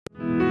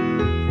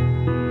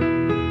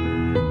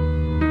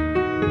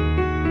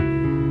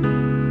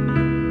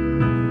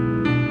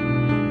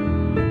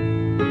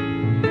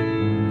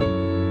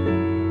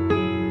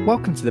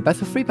Welcome to the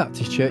Bethel Free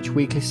Baptist Church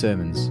weekly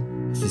sermons.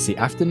 This is the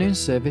afternoon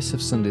service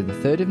of Sunday the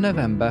 3rd of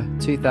November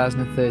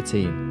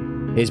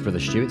 2013. Here's Brother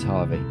Stuart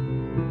Harvey.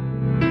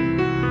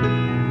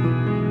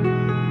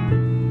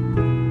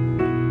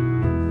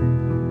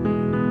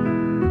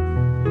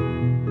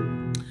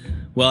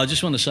 Well, I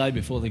just want to say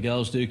before the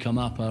girls do come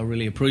up, I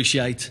really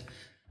appreciate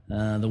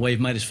the way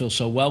you've made us feel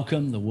so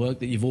welcome, the work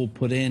that you've all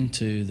put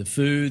into the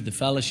food, the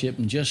fellowship,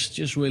 and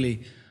just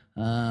really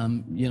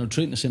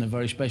treating us in a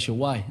very special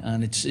way.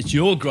 And it's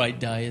your great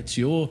day, it's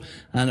your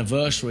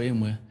anniversary,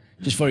 and we're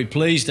just very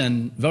pleased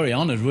and very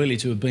honoured, really,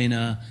 to have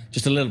been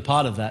just a little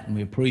part of that. And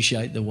we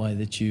appreciate the way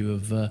that you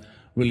have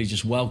really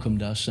just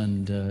welcomed us,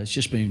 and it's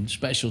just been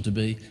special to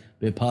be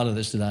a part of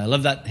this today. I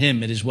love that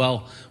hymn, It Is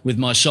Well With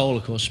My Soul.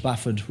 Of course,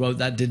 Spafford wrote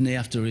that, didn't he,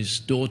 after his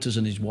daughters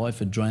and his wife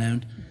had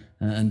drowned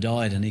and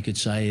died, and he could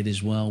say, "It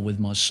is well with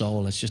my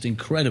soul." It's just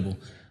incredible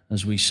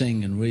as we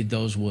sing and read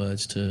those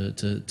words to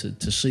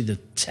see the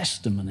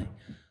testimony.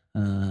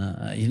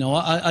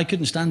 I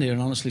couldn't stand here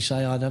and honestly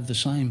say I'd have the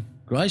same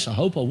grace. I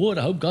hope I would.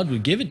 I hope God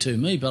would give it to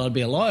me, but I'd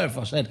be a liar if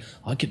I said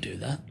I could do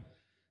that.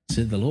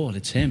 Said the Lord.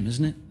 It's Him,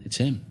 isn't it? It's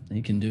Him.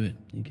 He can do it.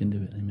 He can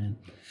do it. Amen.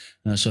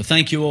 So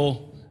thank you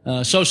all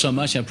so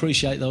much. I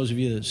appreciate those of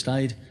you that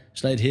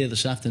stayed here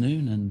this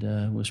afternoon,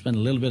 and we'll spend a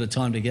little bit of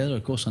time together.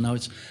 Of course, I know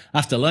it's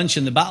after lunch,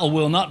 and the battle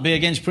will not be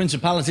against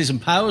principalities and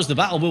powers. The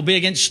battle will be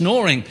against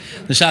snoring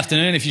this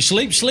afternoon. If you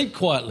sleep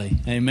quietly.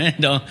 Amen.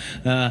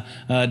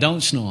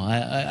 Don't snore.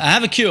 I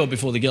have a cure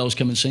before the girls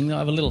come and sing. I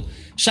have a little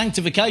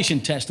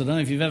sanctification test. I don't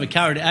know if you've ever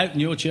carried it out in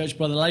your church,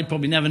 Brother Lade.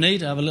 Probably never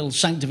need. I have a little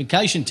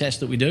sanctification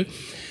test that we do.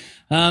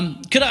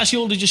 Could I ask you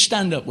all to just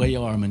stand up where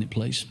you are a minute,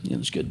 please? Yeah,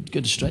 it's good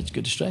to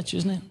stretch,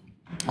 isn't it?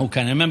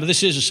 Okay, now remember,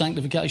 this is a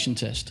sanctification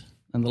test,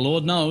 and the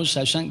Lord knows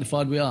how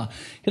sanctified we are.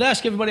 Could I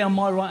ask everybody on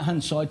my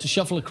right-hand side to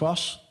shuffle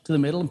across to the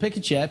middle and pick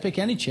a chair, pick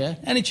any chair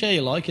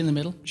you like in the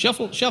middle.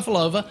 Shuffle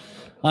over.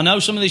 I know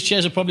some of these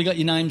chairs have probably got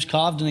your names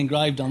carved and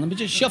engraved on them, but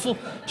just shuffle.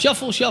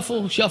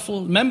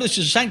 Remember, this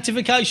is a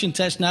sanctification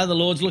test now. The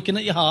Lord's looking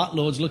at your heart.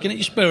 Lord's looking at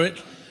your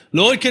spirit.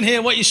 Lord can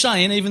hear what you're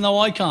saying, even though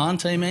I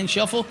can't. Amen.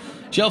 Shuffle.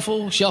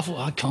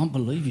 I can't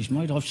believe he's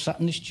made. I've sat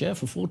in this chair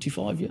for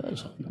 45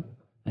 years.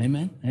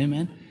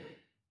 Amen.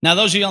 Now,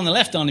 those of you on the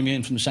left aren't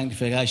immune from the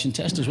sanctification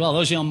test as well.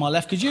 Those of you on my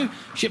left, could you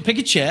pick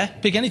a chair,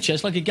 pick any chair,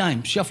 it's like a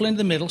game. Shuffle into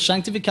the middle,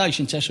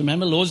 sanctification test.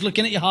 Remember, Lord's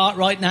looking at your heart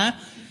right now.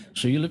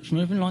 So your lips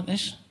moving like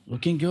this.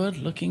 Looking good.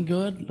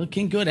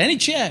 Any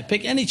chair,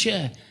 pick any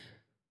chair.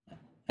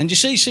 And you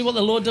see what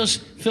the Lord does?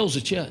 Fills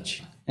the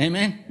church.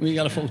 Amen? We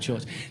got a full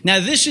church. Now,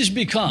 this is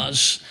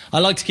because I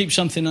like to keep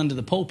something under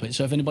the pulpit,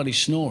 so if anybody's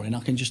snoring, I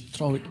can just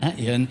throw it at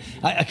you. And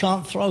I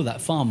can't throw that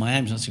far. My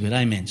aim's not so good.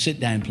 Amen. Sit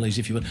down, please,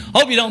 if you would.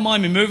 Hope you don't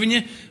mind me moving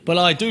you, but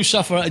I do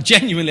suffer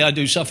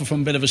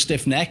from a bit of a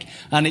stiff neck.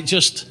 And it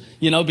just,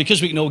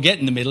 because we can all get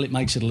in the middle, it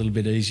makes it a little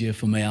bit easier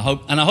for me, I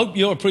hope. And I hope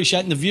you're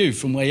appreciating the view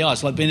from where you are.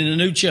 It's like being in a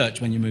new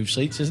church when you move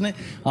seats, isn't it?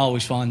 I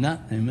always find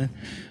that. Amen.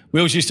 We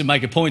always used to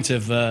make a point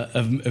of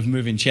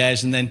moving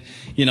chairs, and then,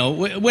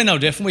 we're no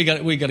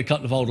different. We got a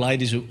couple of old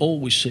ladies who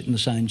always sit in the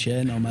same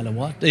chair, no matter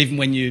what.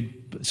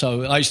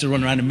 So I used to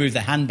run around and move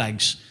their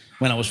handbags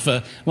when I was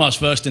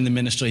first in the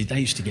ministry.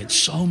 They used to get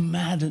so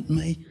mad at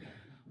me.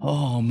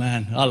 Oh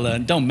man, I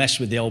learned, don't mess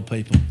with the old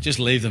people. Just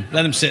leave them.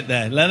 Let them sit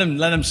there. Let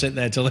them sit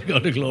there till they go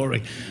to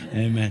glory.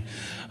 Amen.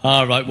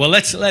 All right. Well,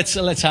 let's have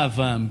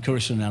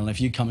Carissa and Ellen,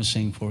 if you come and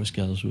sing for us,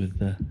 girls, with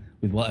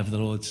whatever the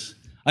Lord's.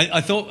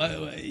 I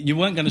thought you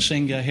weren't going to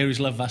sing Here Is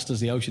Love Vast as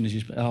the Ocean as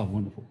you... Oh,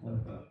 wonderful.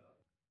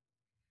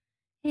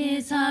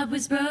 His heart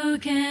was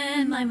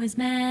broken, mine was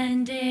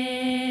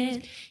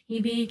mended.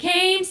 He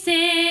became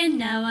sin,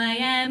 now I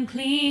am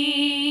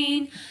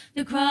clean.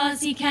 The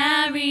cross he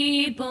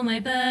carried bore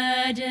my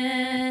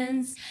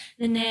burdens.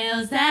 The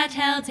nails that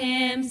held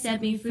him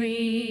set me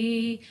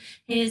free.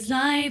 His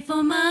life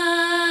for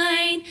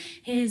mine,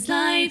 his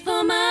life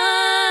for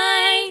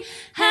mine.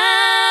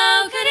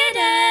 How could it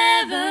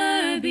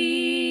ever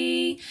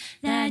be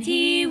that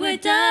he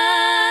would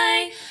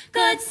die,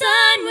 God's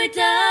Son would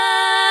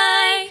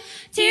die,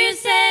 to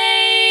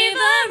save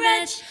a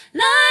wretch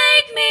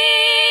like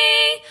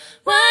me?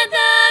 What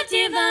love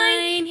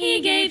divine,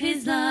 he gave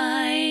his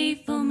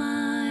life for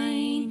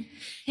mine.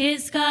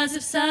 His scars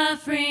of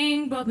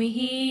suffering brought me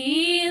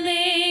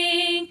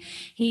healing.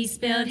 He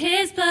spilled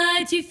his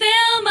blood to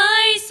fill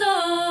my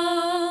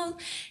soul.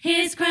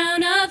 His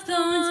crown of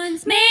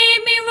thorns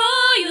made me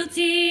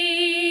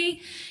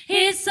royalty.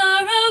 His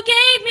sorrow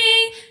gave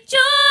me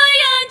joy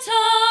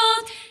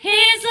untold.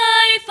 His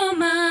life for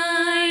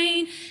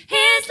mine,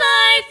 his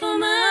life for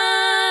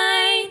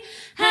mine.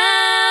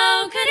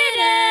 How could it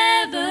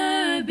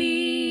ever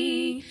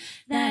be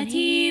that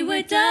he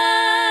would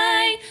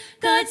die,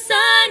 God's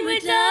Son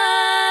would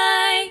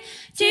die,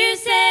 to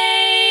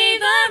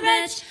save a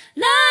wretch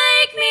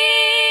like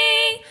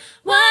me?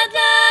 What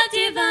love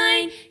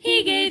divine,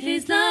 he gave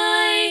his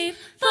life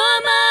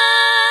for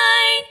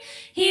mine.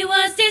 He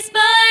was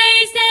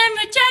despised and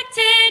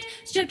rejected,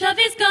 stripped of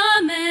his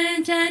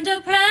garment and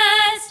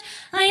oppressed.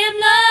 I am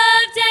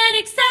loved and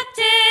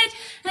accepted,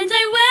 and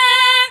I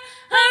wear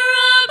a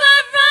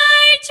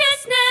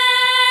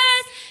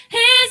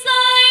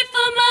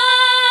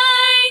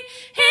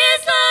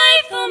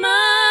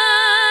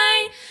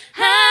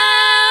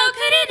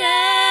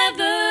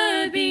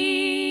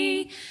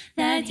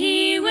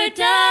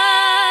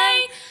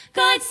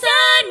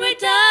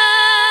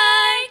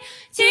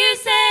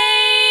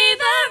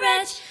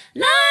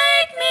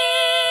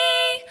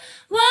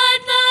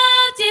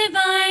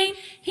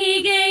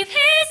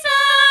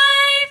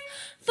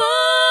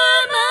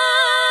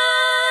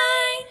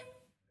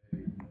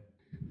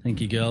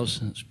girls.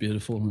 That's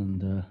beautiful.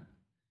 And,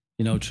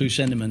 true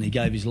sentiment, he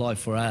gave his life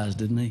for ours,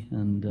 didn't he?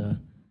 And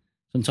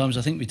sometimes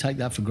I think we take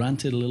that for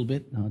granted a little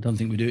bit. I don't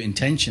think we do it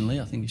intentionally.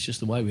 I think it's just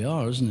the way we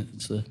are, isn't it?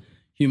 It's the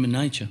human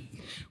nature.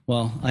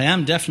 Well, I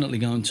am definitely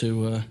going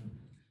to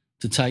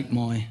take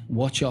my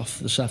watch off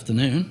this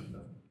afternoon.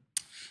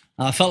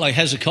 I felt like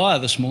Hezekiah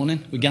this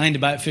morning. We gained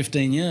about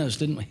 15 years,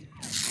 didn't we?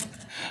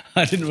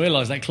 I didn't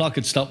realise that clock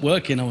had stopped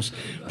working. I was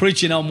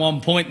preaching on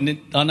one point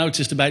and I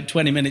noticed about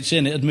 20 minutes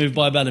in, it had moved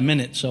by about a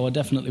minute. So I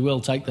definitely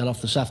will take that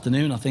off this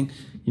afternoon. I think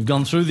you've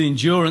gone through the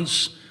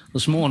endurance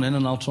this morning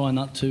and I'll try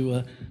not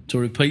to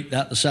repeat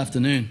that this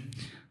afternoon.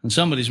 And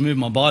somebody's moved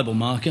my Bible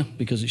marker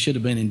because it should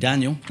have been in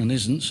Daniel and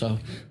isn't. So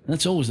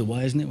that's always the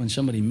way, isn't it? When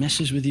somebody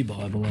messes with your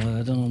Bible,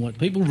 I don't know what.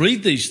 People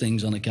read these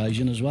things on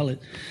occasion as well. It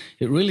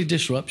really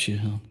disrupts you.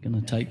 I'm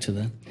going to take to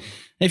that.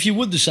 If you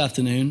would this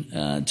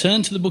afternoon,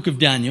 turn to the book of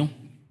Daniel.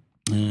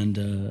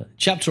 And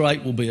chapter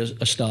 8 will be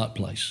a start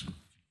place.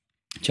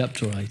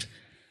 Chapter 8.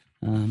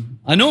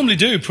 I normally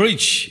do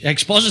preach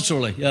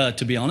expositorily,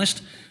 to be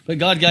honest, but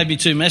God gave me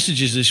 2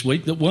 messages this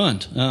week that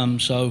weren't.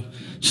 So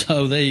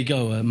there you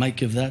go.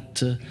 Make of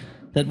that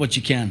what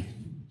you can.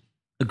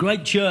 A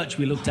great church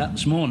we looked at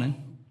this morning.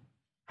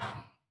 A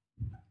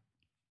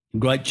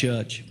great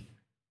church.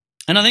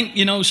 And I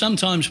think,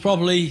 sometimes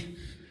probably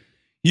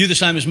you the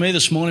same as me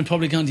this morning,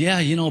 probably going, yeah,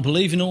 I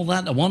believe in all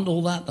that, I want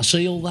all that, I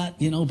see all that,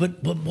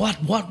 but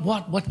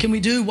what can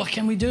we do? What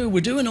can we do? We're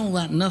doing all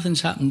that and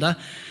nothing's happened. I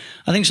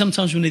think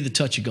sometimes we need the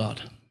touch of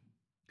God.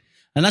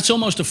 And that's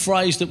almost a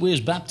phrase that we as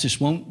Baptists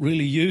won't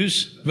really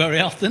use very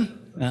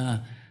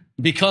often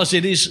because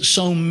it is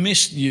so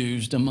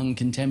misused among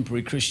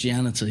contemporary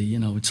Christianity.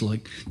 It's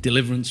like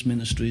deliverance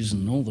ministries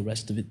and all the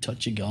rest of it,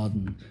 touch of God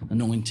and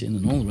anointing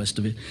and all the rest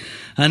of it.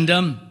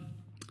 And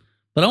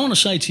but I want to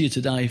say to you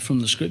today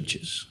from the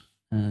Scriptures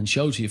and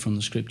show to you from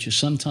the Scriptures,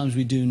 sometimes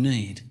we do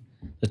need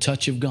the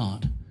touch of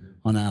God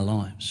on our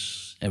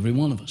lives. Every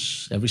one of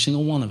us, every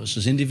single one of us,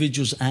 as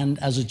individuals and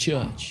as a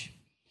church.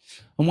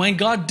 And when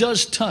God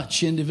does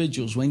touch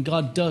individuals, when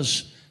God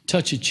does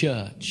touch a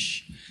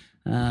church,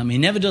 He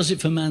never does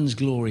it for man's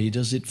glory. He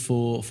does it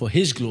for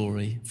His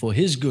glory, for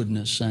His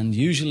goodness, and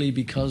usually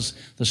because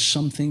there's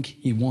something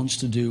He wants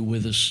to do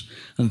with us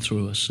and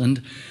through us.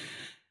 And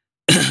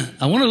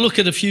I want to look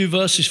at a few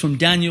verses from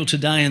Daniel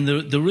today, and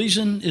the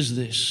reason is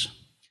this.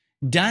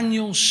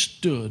 Daniel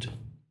stood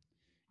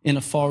in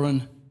a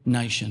foreign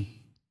nation.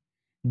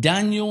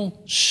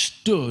 Daniel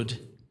stood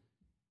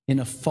in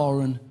a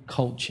foreign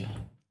culture.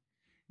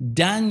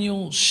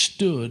 Daniel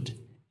stood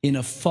in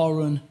a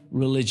foreign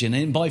religion.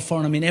 And by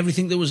foreign, I mean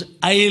everything that was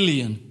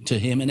alien to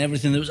him and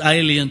everything that was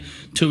alien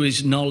to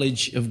his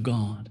knowledge of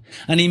God.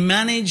 And he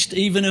managed,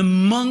 even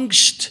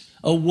amongst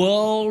a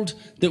world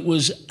that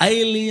was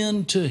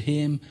alien to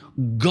him,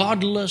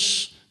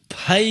 godless,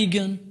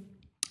 pagan,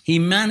 he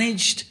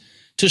managed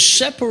to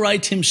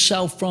separate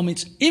himself from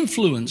its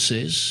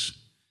influences,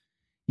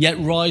 yet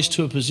rise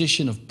to a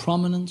position of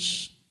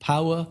prominence,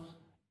 power,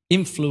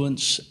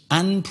 influence,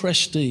 and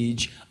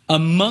prestige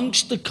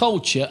amongst the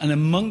culture and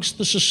amongst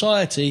the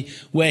society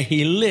where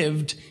he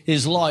lived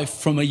his life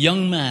from a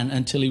young man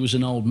until he was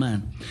an old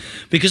man.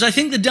 Because I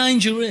think the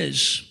danger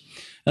is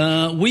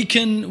we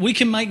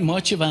can make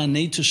much of our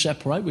need to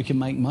separate. We can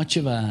make much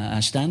of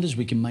our standards.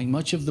 We can make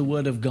much of the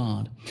Word of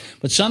God.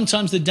 But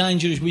sometimes the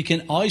danger is we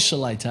can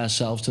isolate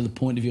ourselves to the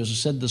point of view, as I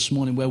said this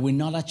morning, where we're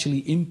not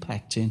actually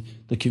impacting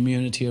the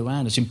community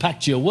around us.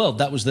 Impact your world.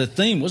 That was the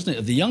theme, wasn't it,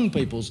 of the young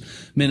people's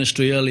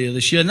ministry earlier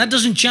this year. And that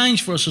doesn't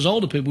change for us as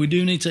older people. We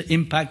do need to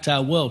impact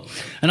our world.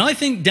 And I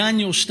think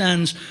Daniel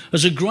stands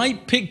as a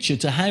great picture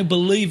to how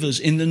believers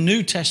in the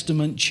New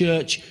Testament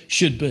church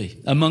should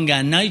be. Among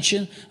our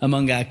nature,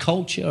 among our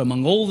culture,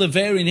 among all the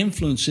varying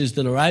influences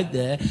that are out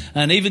there,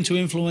 and even to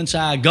influence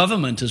our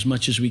government as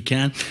much as we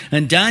can.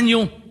 And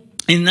Daniel,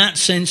 in that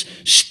sense,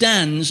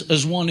 stands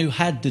as one who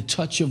had the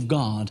touch of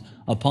God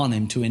upon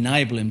him to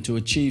enable him to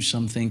achieve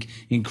something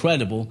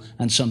incredible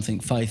and something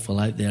faithful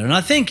out there. And I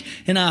think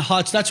in our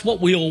hearts, that's what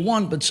we all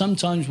want, but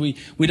sometimes we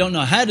don't know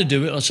how to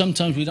do it, or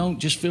sometimes we don't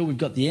just feel we've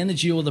got the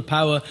energy or the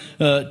power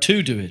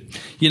to do it.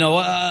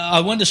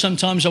 I wonder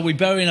sometimes, are we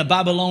burying a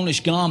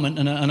Babylonish garment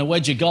and a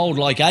wedge of gold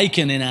like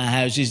Achan in our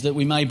houses, that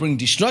we may bring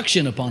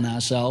destruction upon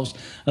ourselves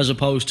as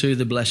opposed to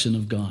the blessing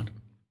of God?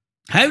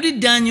 How did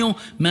Daniel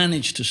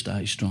manage to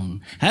stay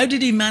strong? How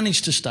did he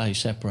manage to stay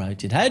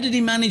separated? How did he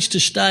manage to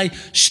stay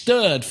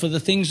stirred for the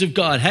things of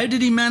God? How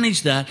did he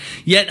manage that,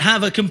 yet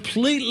have a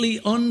completely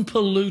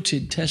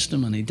unpolluted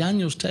testimony?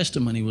 Daniel's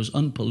testimony was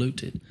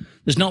unpolluted.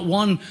 There's not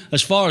one,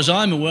 as far as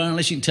I'm aware,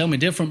 unless you can tell me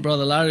different,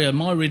 Brother Larry, in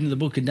my reading of the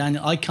book of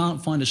Daniel, I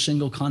can't find a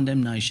single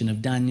condemnation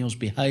of Daniel's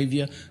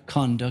behavior,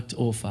 conduct,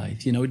 or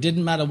faith. It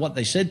didn't matter what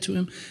they said to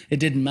him. It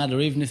didn't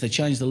matter even if they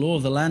changed the law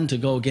of the land to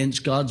go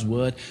against God's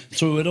word.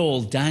 Through it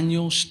all,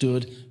 Daniel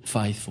stood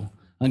faithful.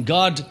 And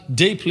God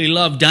deeply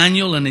loved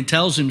Daniel, and he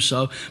tells him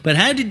so. But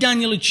how did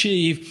Daniel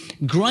achieve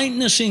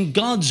greatness in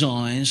God's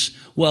eyes?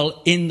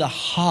 Well, in the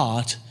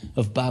heart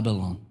of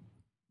Babylon,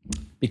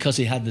 because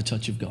he had the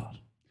touch of God.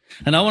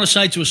 And I want to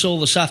say to us all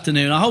this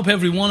afternoon, I hope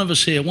every one of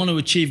us here want to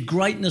achieve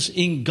greatness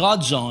in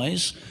God's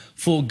eyes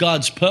for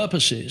God's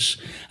purposes.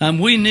 And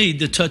we need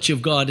the touch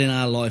of God in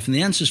our life. And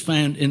the answer is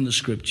found in the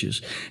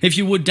scriptures. If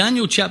you would,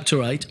 Daniel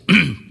chapter 8.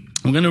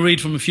 I'm going to read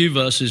from a few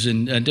verses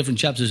in different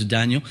chapters of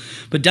Daniel.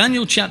 But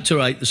Daniel chapter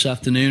 8 this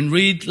afternoon,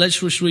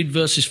 let's just read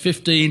verses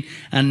 15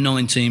 and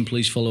 19.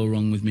 Please follow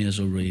along with me as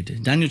I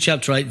read. Daniel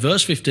chapter 8,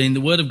 verse 15,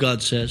 the word of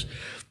God says,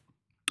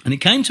 "And it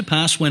came to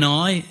pass when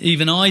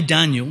even I,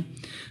 Daniel,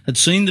 had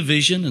seen the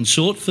vision and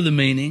sought for the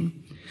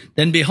meaning,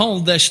 then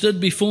behold, there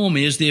stood before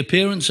me as the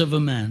appearance of a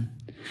man.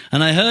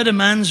 And I heard a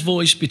man's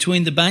voice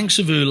between the banks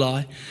of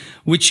Ulai,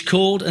 which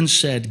called and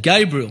said,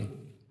 Gabriel,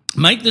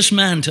 make this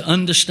man to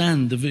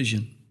understand the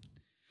vision.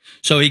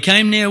 So he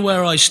came near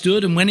where I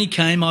stood, and when he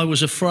came, I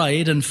was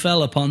afraid and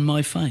fell upon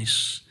my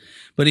face.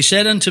 But he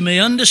said unto me,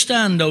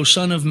 Understand, O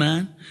son of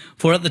man,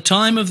 for at the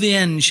time of the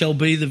end shall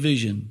be the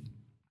vision.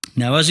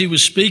 Now as he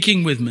was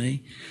speaking with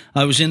me,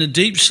 I was in a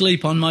deep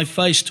sleep on my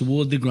face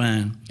toward the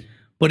ground.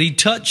 But he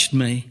touched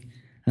me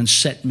and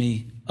set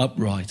me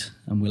upright."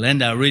 And we'll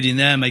end our reading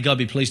there. May God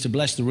be pleased to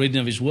bless the reading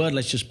of his word.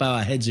 Let's just bow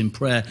our heads in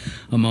prayer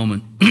a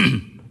moment.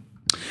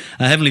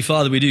 Our Heavenly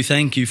Father, we do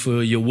thank you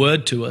for your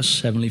word to us.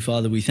 Heavenly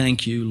Father, we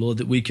thank you, Lord,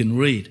 that we can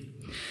read.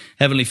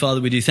 Heavenly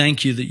Father, we do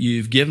thank you that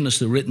you've given us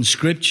the written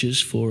scriptures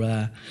for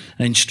our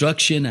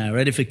instruction, our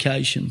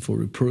edification, for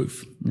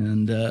reproof.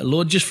 And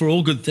Lord, just for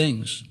all good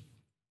things.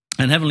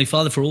 And Heavenly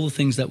Father, for all the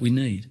things that we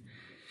need.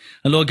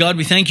 And Lord God,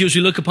 we thank you as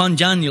we look upon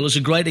Daniel as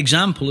a great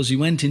example as he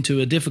went into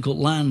a difficult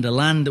land, a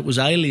land that was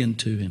alien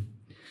to him.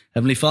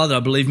 Heavenly Father, I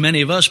believe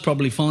many of us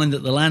probably find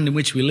that the land in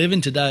which we live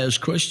in today as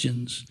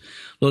Christians,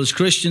 Lord, as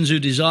Christians who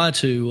desire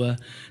to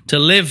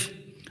live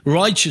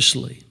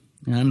righteously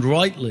and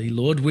rightly,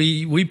 Lord,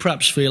 we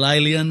perhaps feel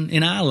alien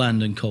in our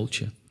land and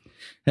culture.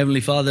 Heavenly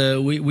Father,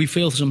 we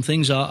feel some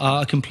things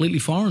are completely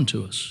foreign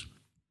to us.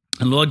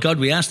 And Lord God,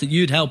 we ask that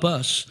you'd help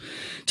us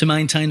to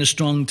maintain a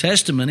strong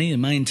testimony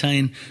and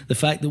maintain the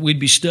fact that we'd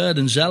be stirred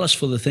and zealous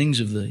for the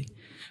things of thee.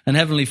 And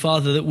Heavenly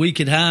Father, that we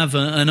could have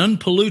an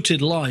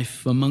unpolluted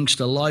life amongst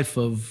a life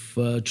of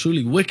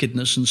truly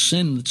wickedness and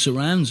sin that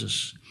surrounds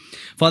us.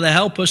 Father,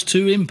 help us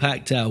to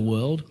impact our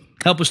world.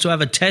 Help us to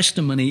have a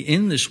testimony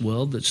in this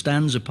world that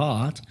stands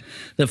apart,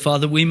 that,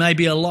 Father, we may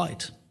be a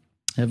light.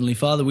 Heavenly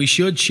Father, we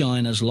should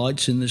shine as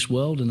lights in this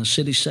world, and a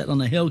city set on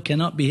a hill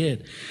cannot be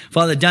hid.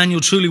 Father, Daniel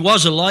truly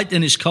was a light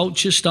in his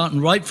culture, starting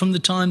right from the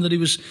time that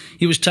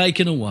he was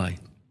taken away.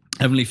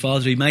 Heavenly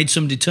Father, he made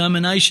some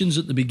determinations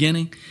at the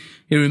beginning.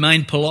 He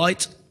remained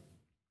polite,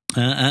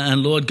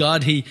 and Lord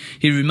God, he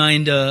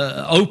remained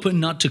open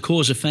not to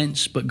cause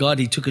offense, but God,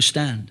 he took a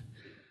stand.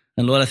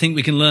 And Lord, I think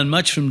we can learn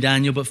much from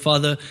Daniel, but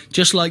Father,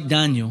 just like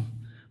Daniel,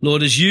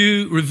 Lord, as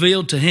you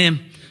revealed to him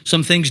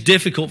some things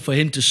difficult for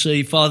him to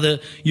see, Father,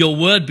 your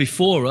word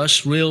before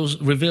us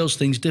reveals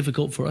things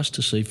difficult for us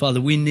to see. Father,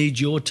 we need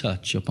your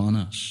touch upon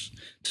us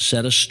to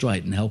set us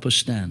straight and help us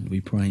stand. We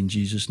pray in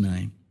Jesus'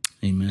 name.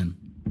 Amen.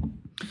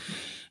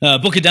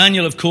 Book of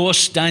Daniel, of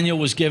course. Daniel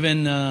was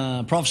given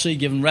prophecy,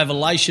 given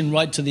revelation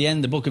right to the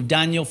end. The book of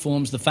Daniel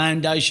forms the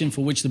foundation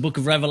for which the book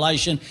of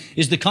Revelation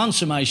is the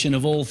consummation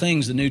of all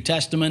things. The New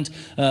Testament,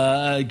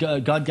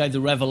 God gave the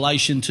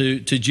revelation to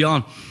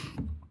John.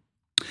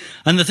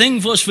 And the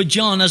thing was for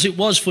John, as it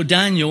was for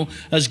Daniel,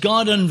 as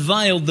God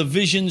unveiled the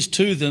visions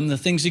to them, the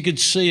things he could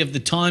see of the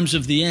times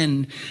of the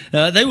end,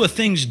 they were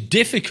things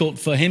difficult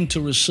for him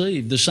to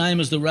receive, the same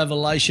as the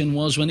revelation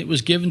was when it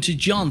was given to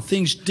John,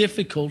 things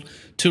difficult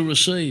to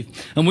receive.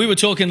 And we were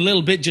talking a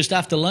little bit just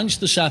after lunch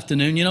this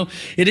afternoon. You know,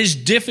 it is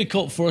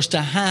difficult for us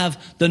to have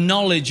the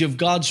knowledge of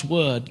God's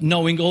word,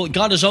 knowing all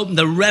God has opened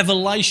the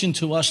revelation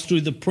to us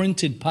through the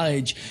printed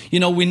page. You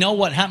know, we know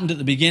what happened at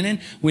the beginning,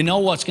 we know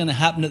what's going to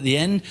happen at the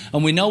end,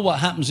 and we know what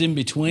happens in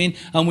between,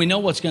 and we know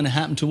what's going to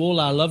happen to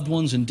all our loved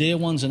ones and dear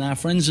ones and our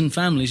friends and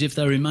families if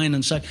they remain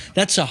unsaved.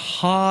 That's a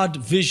hard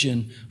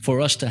vision for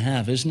us to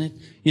have, isn't it?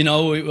 You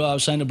know, I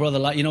was saying to Brother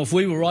Lake, you know, if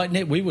we were writing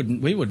it, we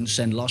wouldn't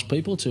send lost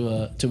people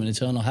to an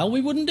eternal hell. We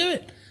wouldn't do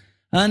it.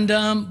 And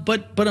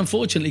but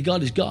unfortunately,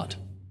 God is God.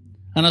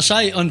 And I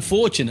say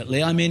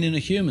unfortunately, I mean in a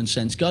human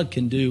sense. God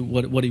can do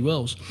what he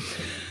wills.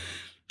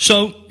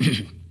 So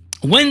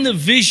when the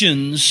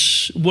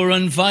visions were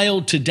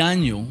unveiled to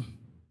Daniel,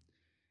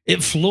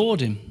 it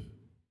floored him.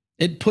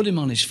 It put him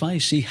on his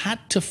face. He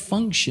had to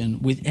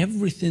function with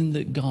everything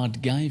that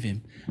God gave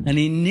him. And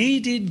he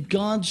needed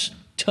God's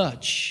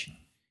touch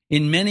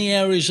in many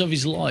areas of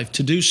his life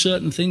to do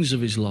certain things of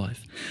his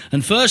life.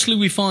 And firstly,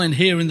 we find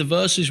here in the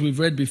verses we've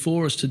read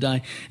before us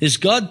today, is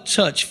God's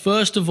touch,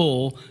 first of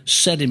all,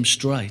 set him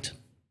straight.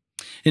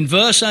 In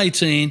verse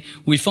 18,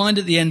 we find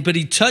at the end, but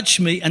he touched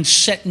me and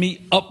set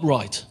me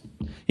upright.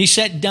 He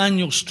set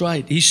Daniel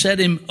straight. He set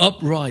him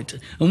upright.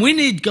 And we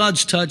need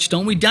God's touch,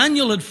 don't we?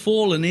 Daniel had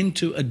fallen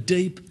into a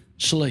deep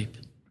sleep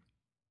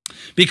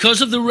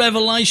because of the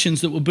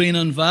revelations that were being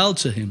unveiled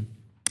to him.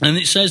 And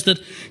it says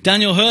that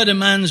Daniel heard a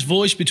man's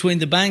voice between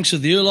the banks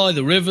of the Ulai,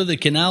 the river, the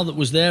canal that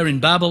was there in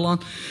Babylon,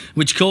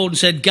 which called and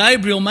said,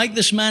 Gabriel, make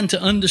this man to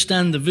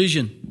understand the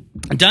vision.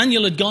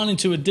 Daniel had gone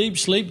into a deep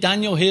sleep.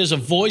 Daniel hears a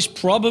voice,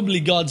 probably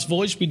God's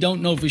voice, we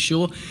don't know for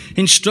sure,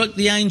 instruct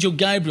the angel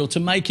Gabriel to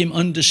make him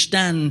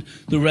understand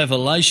the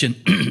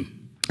revelation.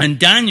 And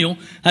Daniel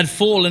had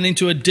fallen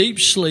into a deep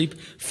sleep,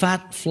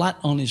 flat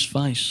on his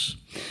face.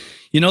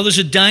 You know, there's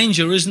a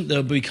danger, isn't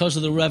there, because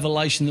of the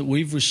revelation that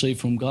we've received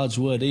from God's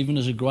word, even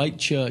as a great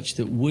church,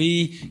 that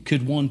we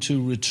could want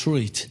to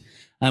retreat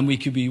and we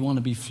could want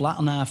to be flat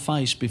on our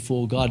face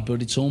before God,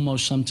 but it's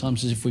almost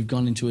sometimes as if we've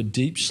gone into a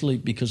deep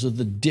sleep because of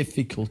the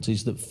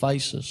difficulties that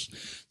face us,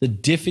 the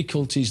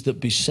difficulties that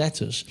beset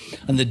us,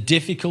 and the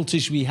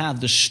difficulties we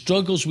have, the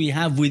struggles we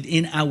have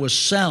within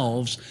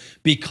ourselves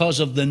because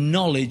of the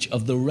knowledge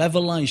of the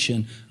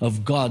revelation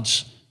of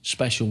God's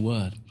special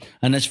word.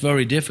 And that's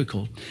very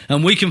difficult.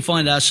 And we can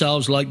find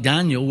ourselves like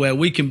Daniel, where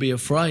we can be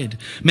afraid.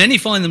 Many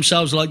find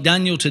themselves like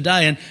Daniel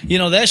today, and, you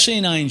know, they're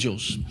seeing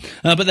angels,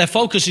 but their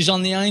focus is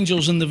on the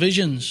angels and the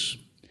visions.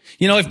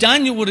 You know, if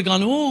Daniel would have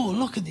gone, oh,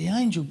 look at the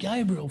angel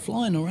Gabriel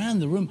flying around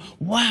the room.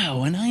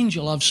 Wow, an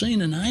angel. I've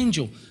seen an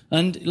angel.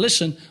 And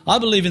listen, I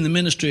believe in the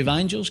ministry of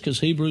angels because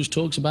Hebrews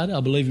talks about it.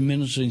 I believe in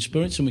ministering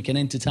spirits, and we can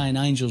entertain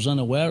angels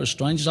unaware as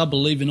strangers. I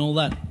believe in all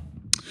that.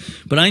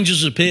 But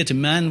angels appear to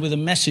man with a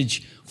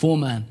message for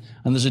man.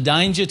 And there's a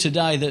danger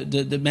today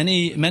that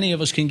many of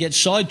us can get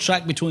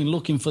sidetracked between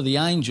looking for the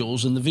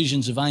angels and the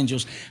visions of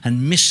angels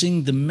and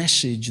missing the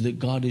message that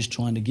God is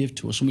trying to give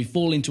to us. And we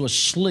fall into a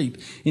sleep,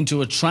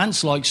 into a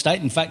trance-like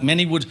state. In fact,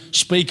 many would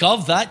speak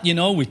of that. You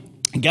know, we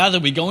gather,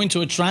 we go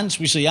into a trance,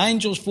 we see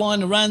angels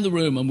flying around the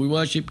room and we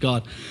worship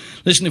God.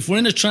 Listen, if we're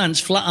in a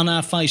trance, flat on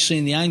our face,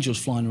 seeing the angels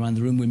flying around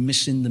the room, we're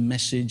missing the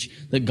message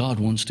that God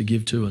wants to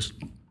give to us.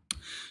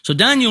 So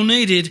Daniel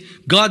needed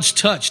God's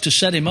touch to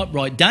set him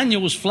upright.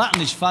 Daniel was flat on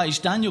his face.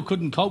 Daniel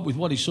couldn't cope with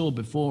what he saw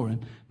before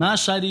him. May I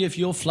say to you, if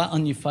you're flat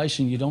on your face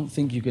and you don't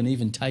think you can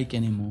even take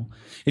anymore,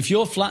 if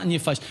you're flat on your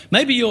face,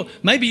 maybe you're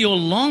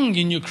long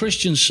in your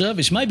Christian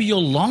service, maybe you're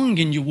long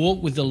in your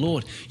walk with the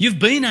Lord. You've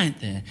been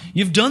out there,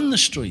 you've done the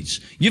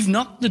streets, you've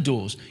knocked the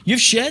doors, you've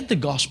shared the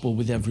gospel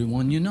with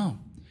everyone you know.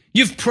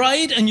 You've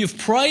prayed and you've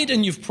prayed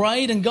and you've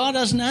prayed, and God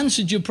hasn't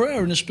answered your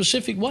prayer in a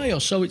specific way, or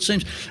so it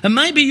seems. And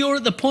maybe you're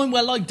at the point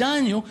where, like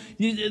Daniel,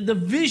 the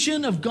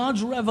vision of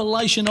God's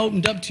revelation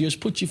opened up to you has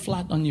put you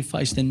flat on your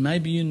face. Then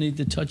maybe you need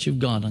the touch of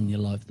God on your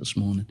life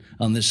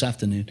this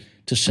afternoon,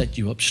 to set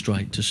you up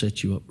straight, to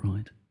set you up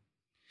right.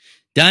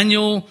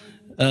 Daniel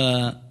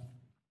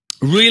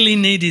really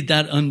needed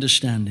that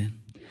understanding.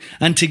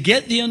 And to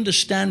get the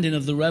understanding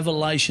of the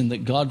revelation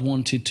that God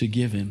wanted to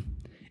give him,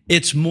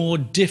 it's more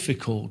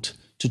difficult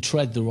to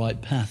tread the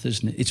right path,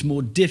 isn't it? It's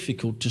more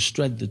difficult to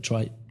tread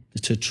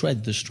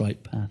the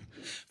straight path.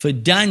 For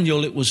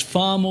Daniel, it was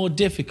far more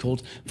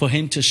difficult for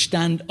him to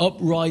stand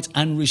upright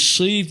and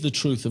receive the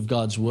truth of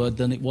God's word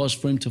than it was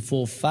for him to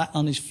fall flat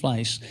on his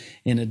face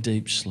in a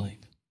deep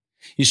sleep.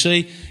 You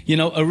see,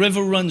 a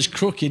river runs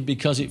crooked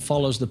because it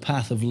follows the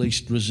path of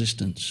least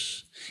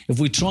resistance. If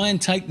we try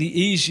and take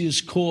the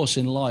easiest course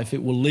in life,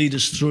 it will lead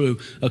us through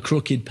a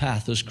crooked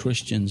path as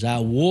Christians.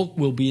 Our walk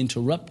will be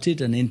interrupted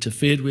and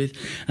interfered with,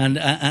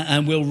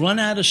 and we'll run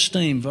out of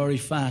steam very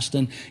fast.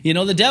 And,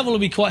 the devil will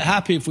be quite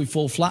happy if we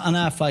fall flat on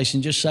our face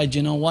and just say, do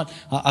you know what?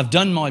 I've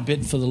done my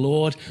bit for the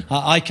Lord.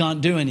 I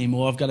can't do any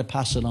more. I've got to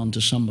pass it on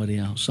to somebody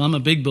else. So I'm a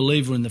big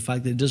believer in the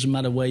fact that it doesn't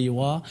matter where you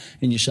are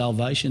in your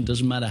salvation. It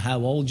doesn't matter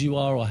how old you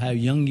are or how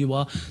young you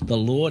are. The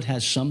Lord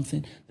has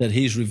something that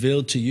he's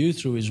revealed to you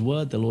through his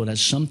word. The Lord has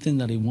something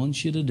that he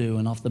wants you to do.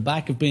 And off the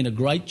back of being a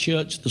great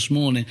church this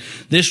morning,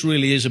 this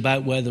really is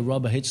about where the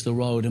rubber hits the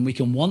road. And we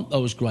can want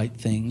those great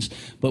things,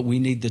 but we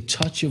need the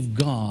touch of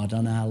God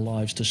on our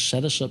lives to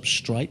set us up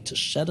straight, to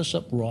set us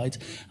up right,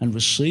 and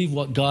receive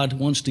what God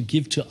wants to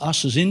give to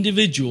us as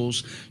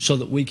individuals so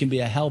that we can be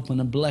a help and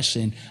a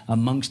blessing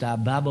amongst our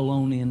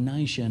Babylonian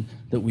nation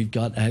that we've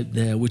got out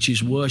there, which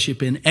is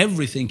worshiping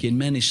everything in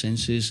many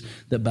senses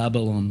that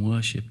Babylon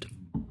worshipped.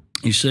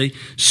 You see,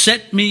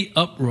 set me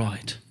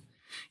upright.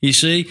 You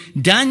see,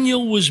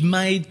 Daniel was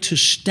made to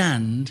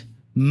stand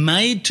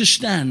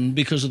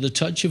because of the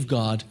touch of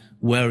God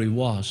where he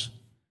was.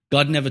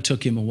 God never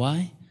took him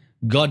away.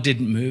 God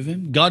didn't move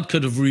him. God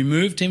could have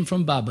removed him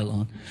from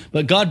Babylon.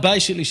 But God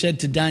basically said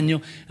to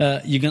Daniel,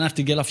 you're going to have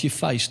to get off your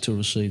face to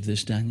receive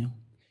this, Daniel.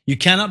 You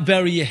cannot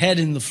bury your head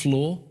in the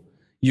floor.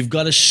 You've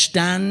got to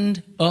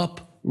stand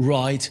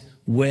upright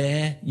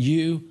where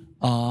you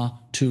are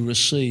to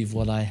receive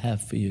what I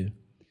have for you.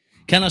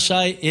 Can I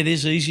say it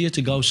is easier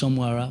to go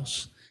somewhere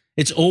else?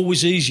 It's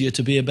always easier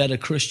to be a better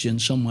Christian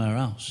somewhere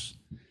else.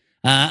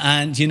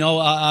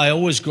 I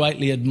always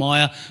greatly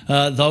admire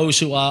those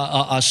who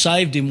are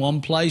saved in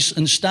one place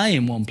and stay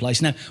in one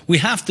place. Now, we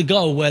have to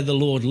go where the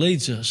Lord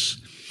leads us.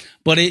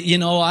 But,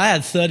 I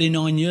had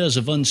 39 years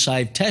of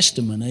unsaved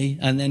testimony,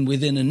 and then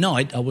within a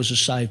night, I was a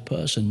saved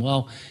person.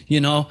 Well,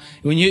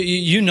 when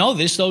you know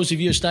this, those of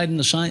you who stayed in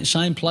the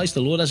same place,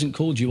 the Lord hasn't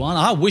called you on.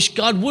 I wish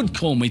God would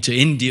call me to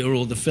India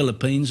or the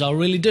Philippines. I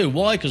really do.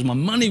 Why? Because my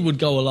money would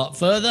go a lot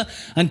further,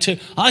 and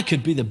I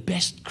could be the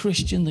best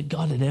Christian that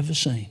God had ever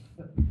seen.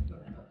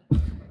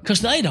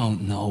 Because they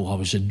don't know I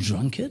was a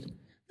drunkard.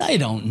 They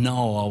don't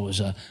know I was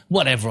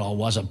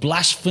a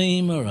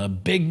blasphemer, a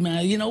big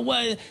man.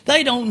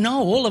 They don't know.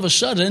 All of a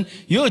sudden,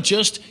 you're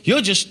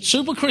just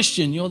super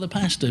Christian. You're the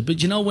pastor.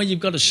 But when you've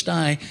got to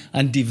stay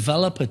and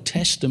develop a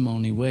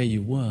testimony where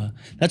you were.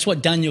 That's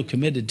what Daniel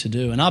committed to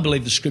do. And I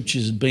believe the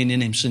scriptures had been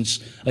in him since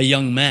a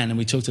young man. And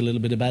we talked a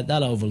little bit about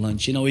that over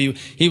lunch.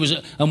 He was,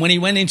 and when he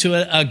went into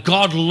a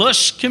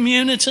godless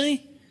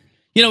community,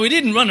 he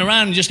didn't run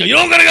around and just go, "You're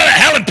all going to go to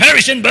hell and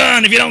perish and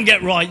burn if you don't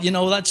get right."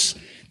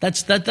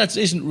 That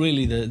isn't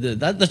really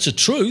that's a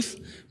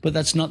truth, but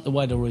that's not the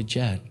way to reach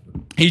out.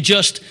 He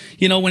just,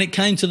 when it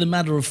came to the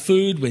matter of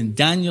food, when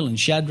Daniel and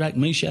Shadrach,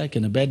 Meshach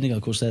and Abednego,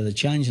 of course they're the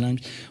changed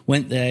names,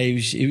 went there,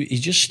 he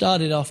just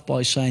started off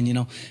by saying,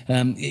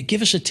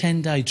 give us a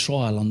 10-day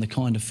trial on the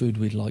kind of food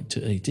we'd like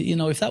to eat.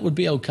 If that would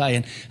be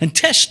okay, and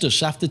test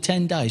us after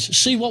 10 days.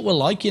 See what we're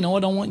like. I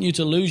don't want you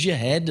to lose your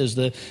head as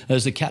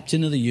the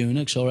captain of the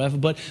eunuchs or whatever.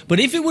 But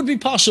if it would be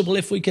possible,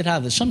 if we could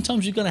have this,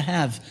 sometimes we've got to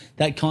have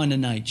that kind of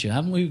nature,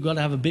 haven't we? We've got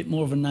to have a bit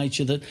more of a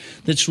nature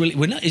that's really,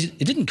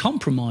 it didn't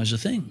compromise a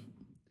thing.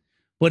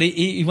 But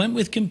he went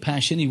with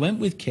compassion, he went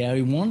with care,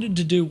 he wanted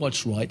to do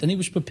what's right, and he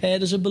was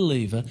prepared as a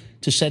believer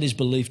to set his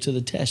belief to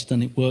the test,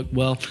 and it worked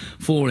well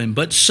for him.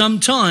 But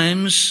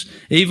sometimes,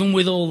 even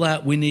with all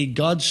that, we need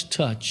God's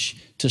touch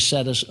to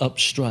set us up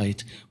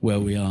straight where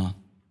we are.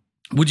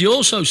 Would you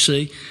also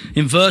see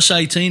in verse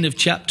 18 of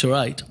chapter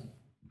 8,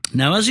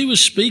 "Now as he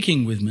was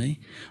speaking with me,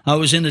 I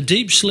was in a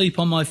deep sleep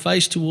on my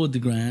face toward the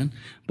ground,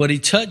 but he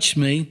touched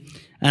me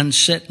and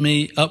set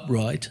me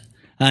upright."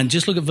 And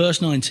just look at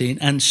verse 19.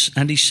 And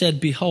he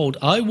said, "Behold,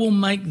 I will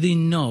make thee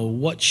know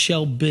what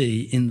shall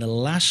be in the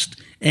last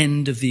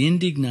end of the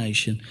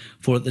indignation,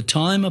 for at the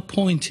time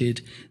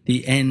appointed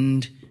the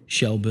end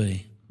shall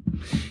be."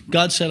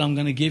 God said, "I'm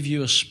going to give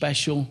you a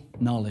special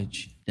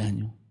knowledge,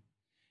 Daniel."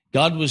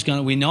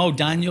 We know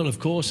Daniel, of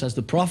course, has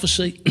the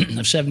prophecy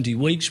of 70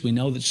 weeks. We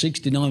know that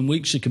 69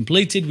 weeks are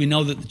completed. We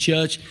know that the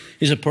church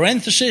is a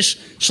parenthesis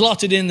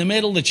slotted in the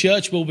middle. The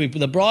church will be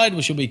the bride,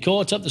 which shall be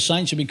caught up. The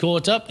saints shall be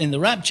caught up in the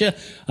rapture.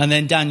 And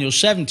then Daniel's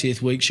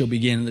 70th week shall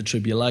begin in the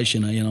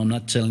tribulation. I'm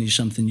not telling you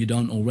something you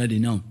don't already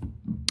know.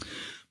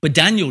 But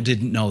Daniel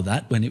didn't know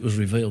that when it was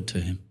revealed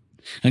to him.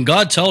 And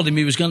God told him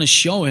he was going to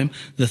show him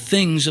the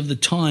things of the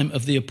time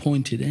of the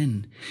appointed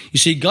end. You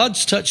see,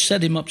 God's touch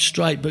set him up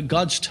straight, but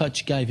God's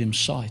touch gave him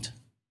sight.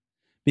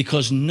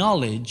 Because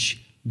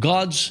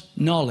God's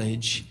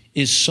knowledge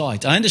is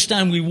sight. I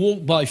understand we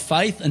walk by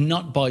faith and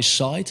not by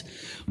sight,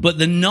 but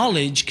the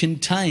knowledge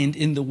contained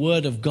in the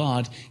Word of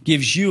God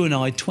gives you and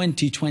I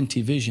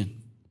 20/20 vision.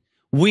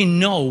 We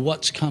know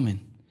what's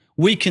coming.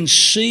 We can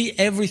see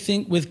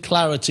everything with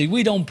clarity.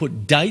 We don't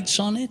put dates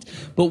on it,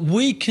 but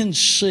we can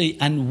see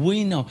and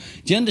we know.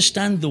 Do you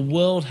understand? The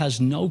world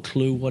has no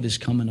clue what is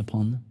coming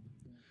upon them.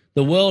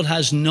 The world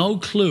has no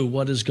clue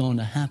what is going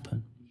to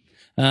happen.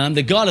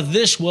 The God of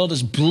this world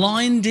has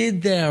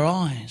blinded their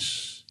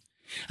eyes.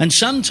 And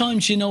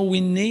sometimes,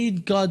 we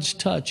need God's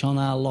touch on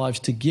our lives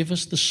to give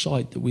us the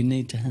sight that we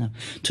need to have,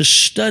 to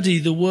study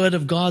the Word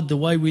of God the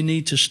way we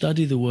need to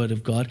study the Word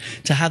of God,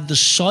 to have the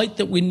sight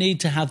that we need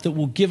to have that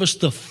will give us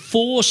the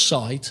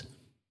foresight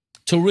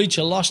to reach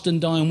a lost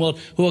and dying world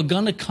who are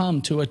going to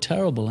come to a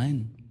terrible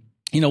end.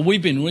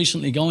 We've been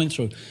recently going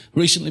through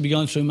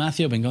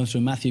Matthew. I've been going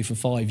through Matthew for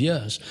 5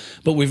 years,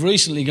 but we've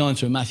recently gone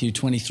through Matthew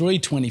 23,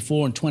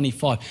 24, and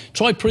 25.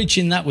 Try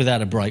preaching that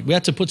without a break. We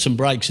had to put some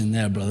breaks in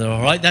there, brother.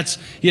 All right, that's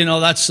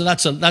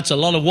a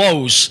lot of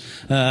woes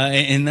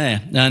in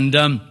there. And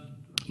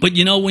but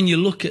when you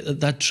look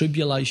at that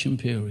tribulation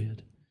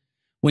period,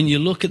 when you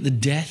look at the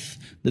death,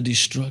 the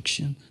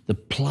destruction, the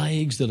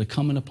plagues that are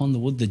coming upon the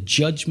world, the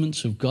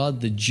judgments of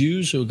God, the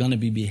Jews who are going to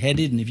be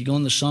beheaded. And if you go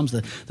in the Psalms,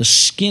 the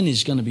skin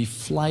is going to be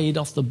flayed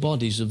off the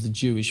bodies of the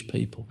Jewish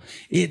people.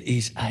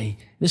 This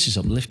is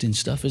uplifting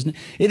stuff, isn't it?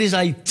 It is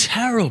a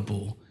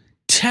terrible,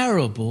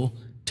 terrible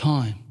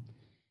time.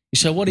 You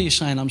say, what are you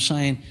saying? I'm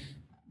saying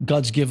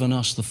God's given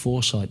us the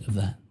foresight of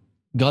that.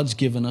 God's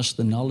given us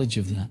the knowledge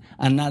of that.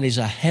 And that is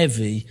a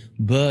heavy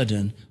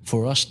burden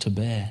for us to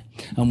bear.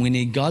 And we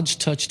need God's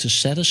touch to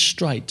set us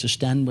straight, to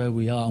stand where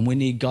we are. And we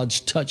need God's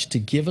touch to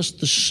give us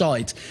the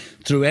sight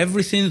through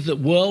everything that the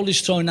world is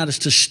throwing at us,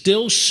 to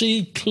still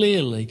see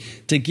clearly,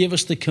 to give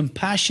us the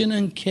compassion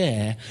and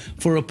care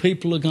for a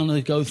people who are going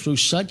to go through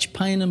such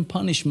pain and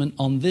punishment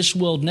on this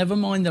world, never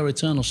mind their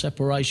eternal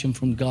separation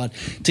from God,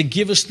 to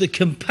give us the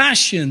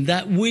compassion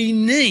that we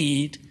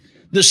need,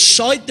 the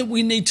sight that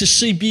we need to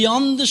see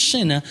beyond the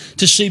sinner,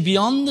 to see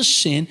beyond the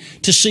sin,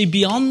 to see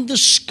beyond the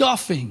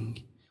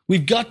scoffing.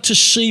 We've got to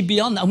see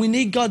beyond that, and we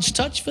need God's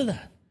touch for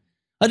that.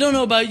 I don't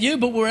know about you,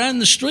 but we're out in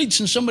the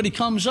streets and somebody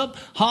comes up,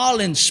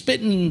 howling,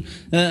 spitting,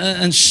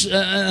 and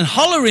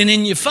hollering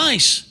in your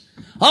face.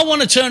 I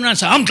want to turn around and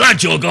say, I'm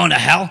glad you're going to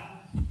hell.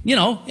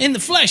 In the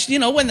flesh,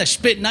 when they're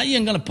spitting at you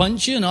and going to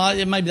punch you,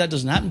 maybe that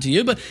doesn't happen to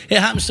you, but it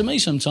happens to me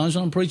sometimes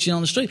when I'm preaching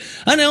on the street.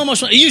 And they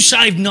almost want, are you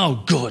saved?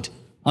 No, good.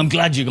 I'm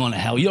glad you're going to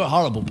hell. You're a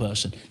horrible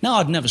person. No,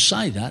 I'd never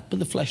say that, but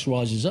the flesh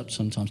rises up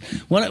sometimes.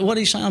 What are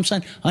you saying? I'm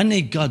saying I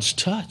need God's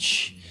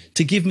touch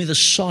to give me the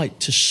sight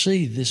to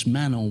see this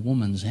man or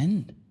woman's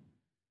end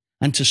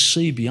and to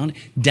see beyond it.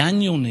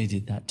 Daniel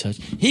needed that touch.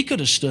 He could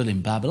have stood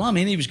in Babylon. I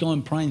mean, he was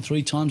going praying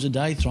 3 times a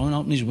day, throwing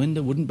open his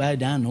window, wouldn't bow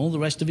down, and all the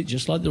rest of it,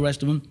 just like the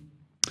rest of them.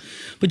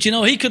 But,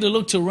 he could have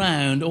looked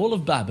around all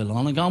of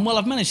Babylon and gone, well,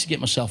 I've managed to get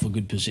myself a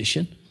good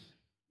position.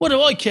 What do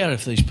I care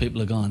if these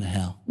people are going to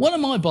hell? What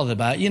am I bothered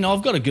about?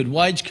 I've got a good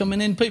wage coming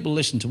in. People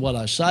listen to what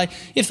I say.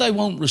 If they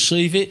won't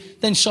receive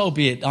it, then so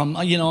be it.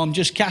 I'm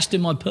just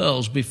casting my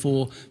pearls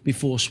before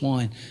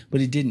swine. But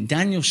he didn't.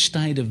 Daniel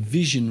stayed a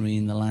visionary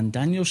in the land.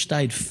 Daniel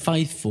stayed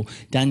faithful.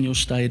 Daniel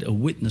stayed a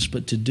witness.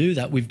 But to do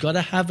that, we've got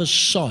to have a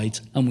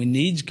sight, and we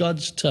need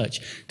God's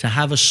touch to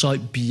have a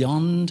sight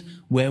beyond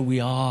where we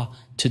are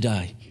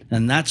today.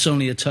 And that's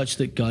only a touch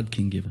that God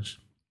can give us.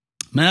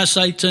 May I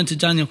say, turn to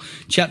Daniel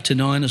chapter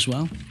 9 as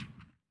well.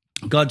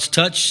 God's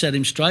touch set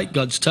him straight.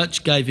 God's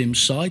touch gave him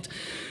sight.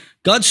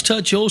 God's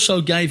touch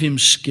also gave him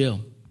skill.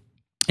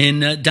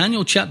 In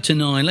Daniel chapter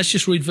 9, let's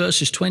just read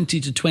verses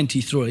 20 to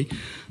 23.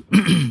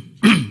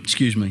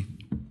 Excuse me.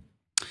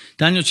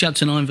 Daniel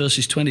chapter 9,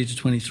 verses 20 to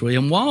 23.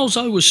 And whilst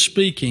I was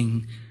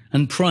speaking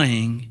and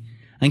praying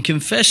and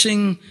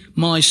confessing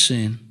my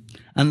sin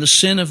and the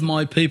sin of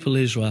my people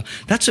Israel.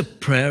 That's a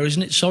prayer,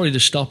 isn't it? Sorry to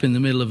stop in the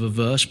middle of a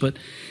verse, but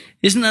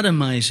isn't that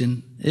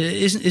amazing?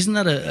 Isn't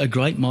that a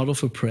great model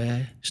for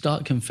prayer?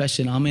 Start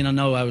confessing. I mean, I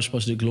know I was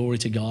supposed to do glory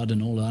to God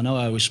and all that. I know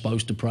I was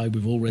supposed to pray.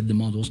 We've all read the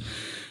models.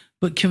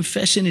 But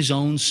confessing his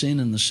own sin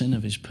and the sin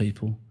of his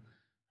people.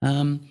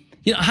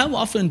 How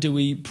often do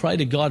we pray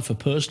to God for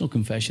personal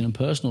confession and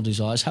personal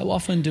desires? How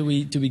often do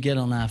we get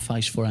on our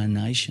face for our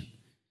nation?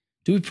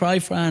 Do we pray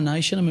for our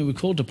nation? I mean, we're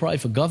called to pray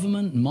for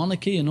government and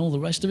monarchy and all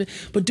the rest of it.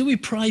 But do we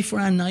pray for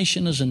our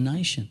nation as a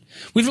nation?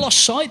 We've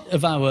lost sight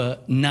of our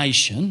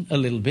nation a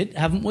little bit,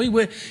 haven't we?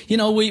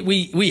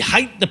 We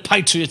hate the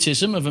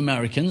patriotism of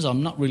Americans.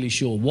 I'm not really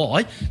sure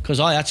why, because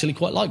I actually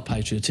quite like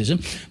patriotism.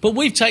 But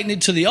we've taken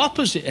it to the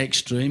opposite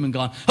extreme and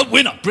gone, oh,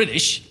 we're not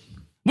British.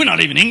 We're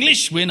not even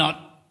English. We're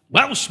not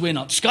Welsh. We're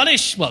not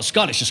Scottish. Well,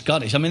 Scottish are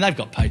Scottish. I mean, they've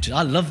got patriotism.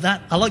 I love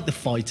that. I like the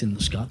fight in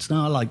the Scots.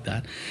 No, I like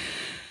that.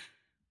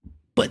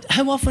 But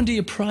how often do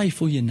you pray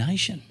for your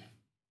nation,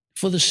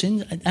 for the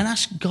sins, and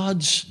ask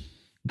God's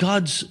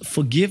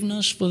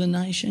forgiveness for the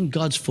nation,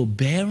 God's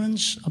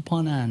forbearance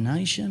upon our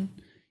nation?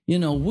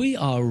 We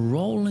are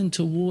rolling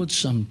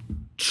towards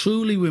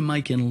we're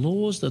making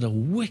laws that are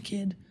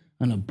wicked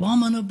and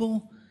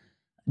abominable.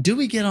 Do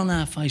we get on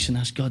our face and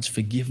ask God's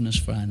forgiveness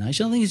for our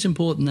nation? I think it's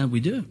important that we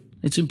do.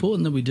 It's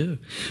important that we do.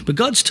 But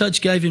God's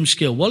touch gave him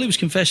skill. While he was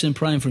confessing and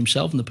praying for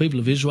himself and the people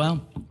of Israel,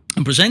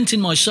 and presenting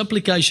my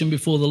supplication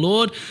before the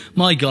Lord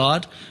my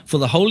God for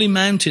the holy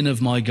mountain of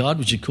my God,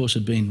 which of course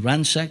had been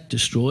ransacked,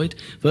 destroyed.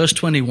 Verse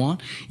 21,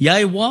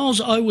 yea,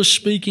 whilst I was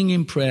speaking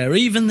in prayer,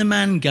 even the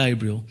man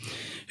Gabriel,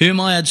 whom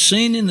I had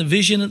seen in the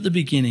vision at the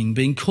beginning,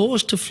 being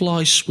caused to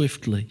fly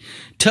swiftly,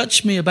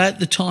 touched me about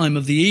the time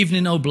of the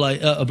evening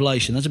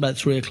oblation. That's about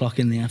 3 o'clock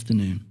in the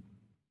afternoon.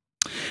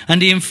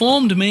 And he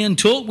informed me and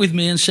talked with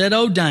me and said,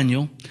 O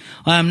Daniel,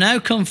 I am now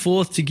come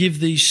forth to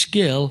give thee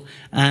skill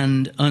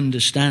and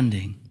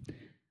understanding.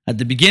 At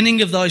the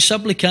beginning of thy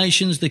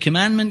supplications the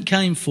commandment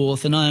came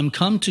forth, and I am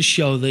come to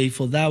show thee,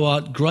 for thou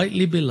art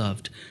greatly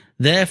beloved.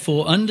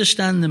 Therefore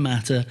understand the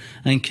matter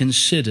and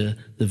consider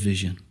the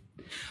vision.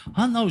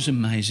 Aren't those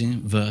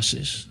amazing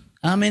verses?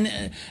 I mean,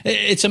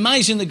 it's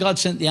amazing that God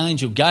sent the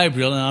angel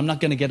Gabriel, and I'm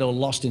not going to get all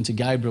lost into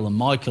Gabriel and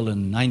Michael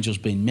and angels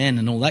being men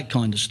and all that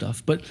kind of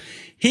stuff. But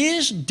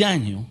here's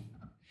Daniel,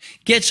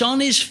 gets on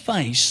his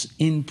face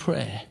in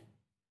prayer,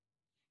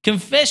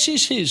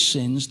 confesses his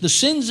sins, the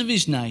sins of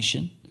his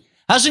nation,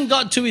 hasn't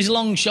got to his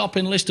long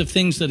shopping list of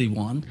things that he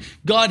wants.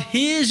 God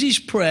hears his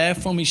prayer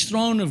from his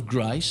throne of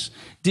grace,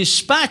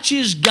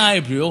 dispatches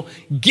Gabriel,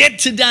 get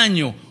to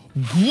Daniel,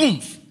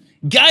 whoomph.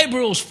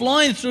 Gabriel's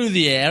flying through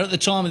the air at the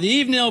time of the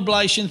evening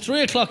oblation,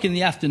 3 o'clock in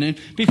the afternoon.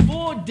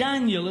 Before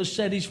Daniel has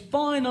said his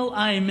final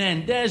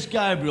amen, there's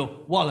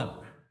Gabriel,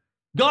 wallop.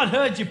 God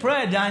heard your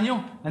prayer,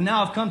 Daniel, and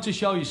now I've come to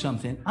show you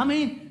something. I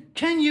mean,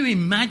 can you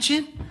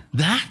imagine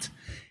that?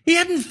 He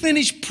hadn't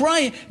finished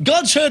praying.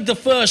 God's heard the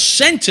first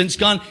sentence,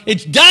 gone,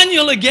 it's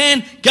Daniel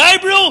again.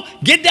 Gabriel,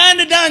 get down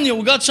to Daniel.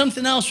 We've got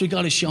something else we've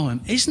got to show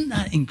him. Isn't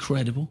that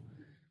incredible?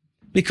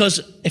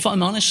 Because if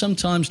I'm honest,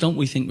 sometimes don't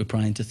we think we're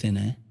praying to thin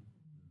air?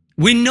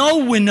 We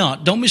know we're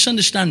not. Don't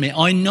misunderstand me.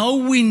 I know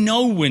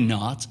we're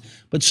not,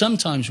 but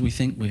sometimes we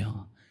think we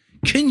are.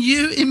 Can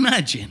you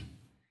imagine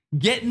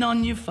getting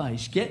on your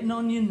face, getting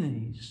on your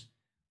knees,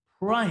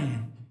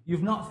 praying?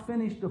 You've not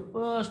finished the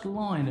first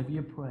line of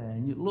your prayer,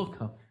 and you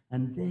look up,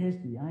 and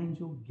there's the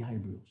angel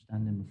Gabriel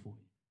standing before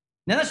you.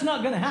 Now, that's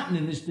not going to happen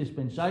in this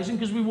dispensation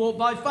because we walk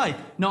by faith,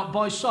 not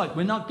by sight.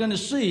 We're not going to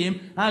see him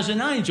as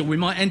an angel. We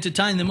might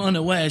entertain them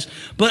unawares.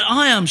 But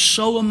I am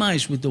so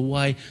amazed with the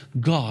way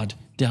God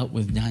dealt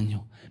with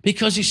Daniel,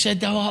 because he said,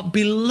 thou art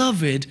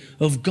beloved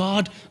of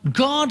God.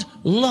 God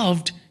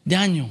loved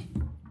Daniel.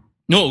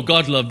 No,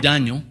 God loved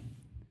Daniel.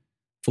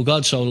 For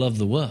God so loved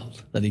the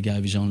world that he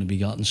gave his only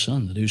begotten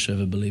Son, that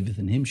whosoever believeth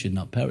in him should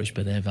not perish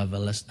but have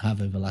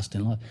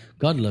everlasting life.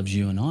 God loves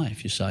you and I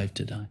if you're saved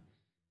today.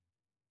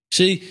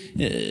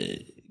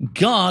 See,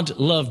 God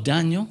loved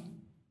Daniel.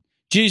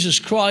 Jesus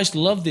Christ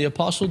loved the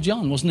Apostle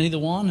John. Wasn't he the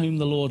one whom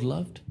the Lord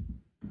loved?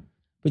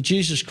 But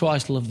Jesus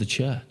Christ loved the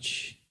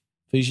church,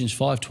 Ephesians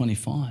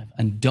 5:25,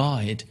 and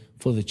died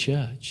for the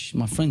church.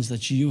 My friends,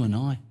 that's you and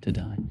I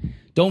today.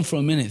 Don't for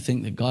a minute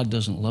think that God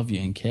doesn't love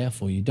you and care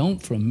for you.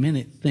 Don't for a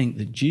minute think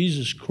that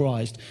Jesus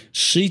Christ,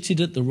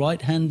 seated at the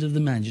right hand of the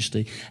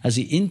Majesty, as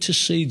he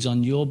intercedes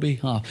on your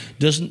behalf,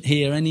 doesn't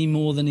hear any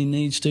more than he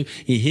needs to.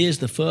 He hears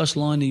the first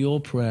line of your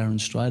prayer,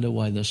 and straight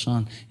away the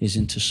Son is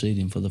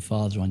interceding for the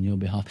Father on your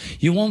behalf.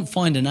 You won't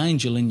find an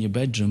angel in your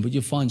bedroom, but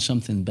you'll find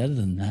something better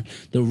than that.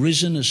 The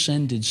risen,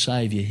 ascended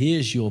Saviour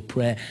hears your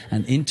prayer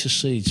and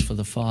intercedes for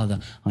the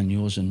Father on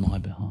yours and my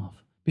behalf,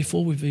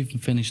 before we've even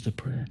finished the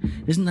prayer.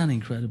 Isn't that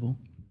incredible?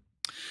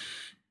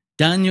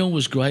 Daniel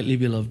was greatly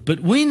beloved,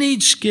 but we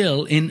need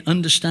skill in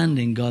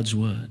understanding God's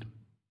word.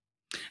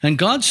 And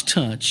God's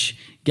touch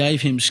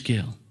gave him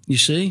skill. You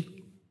see?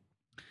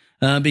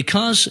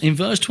 Because in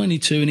verse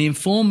 22, and he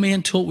informed me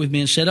and talked with me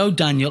and said, "O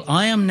Daniel,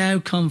 I am now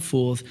come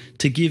forth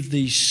to give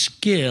thee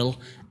skill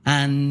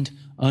and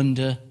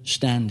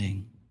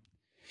understanding."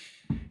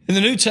 In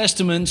the New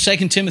Testament,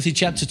 2 Timothy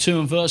chapter 2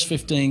 and verse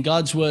 15,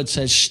 God's word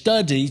says,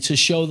 "Study to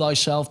show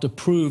thyself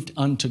approved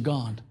unto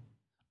God,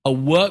 a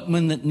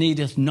workman that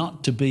needeth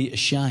not to be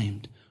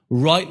ashamed,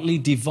 rightly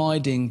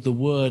dividing the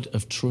word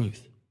of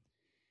truth."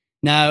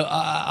 Now,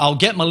 I'll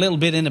get my little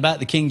bit in about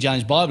the King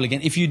James Bible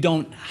again. If you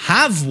don't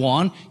have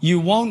one, you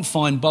won't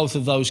find both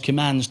of those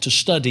commands to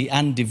study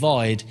and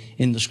divide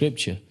in the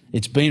Scripture.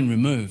 It's been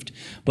removed.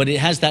 But it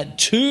has that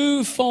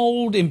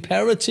twofold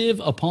imperative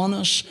upon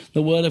us,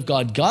 the Word of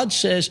God. God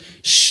says,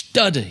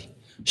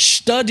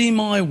 study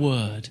my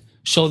Word,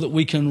 so that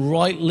we can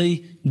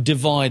rightly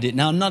divide it.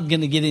 Now, I'm not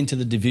going to get into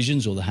the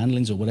divisions or the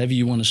handlings or whatever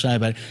you want to say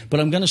about it, but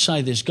I'm going to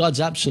say this. God's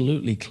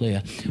absolutely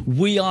clear.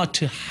 We are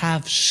to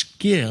have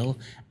skill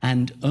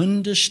and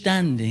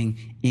understanding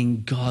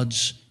in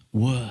God's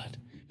Word,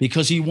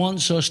 because he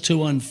wants us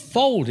to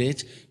unfold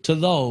it to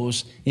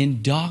those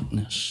in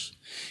darkness.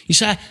 You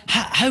say,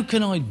 how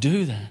can I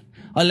do that?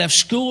 I left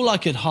school, I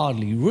could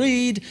hardly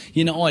read.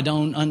 I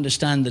don't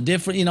understand the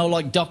difference.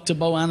 Like Dr.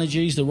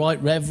 Boanerges, the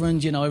Right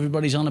Reverend,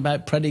 everybody's on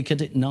about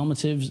predicate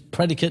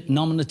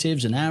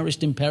nominatives and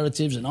aorist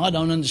imperatives, and I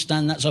don't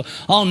understand that. So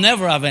I'll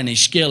never have any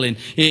skill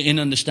in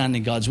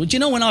understanding God's word.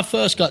 When I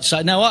first got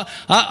saved, now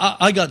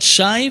I got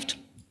saved.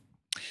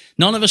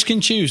 None of us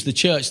can choose the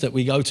church that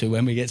we go to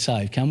when we get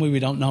saved, can we? We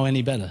don't know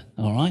any better,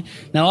 all right?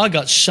 Now, I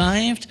got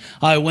saved.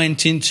 I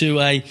went into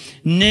a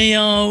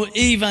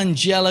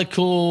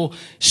neo-evangelical,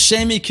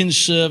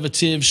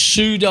 semi-conservative,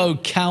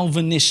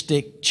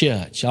 pseudo-Calvinistic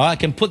church. I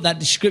can put that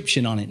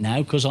description on it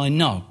now because I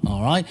know,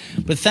 all right?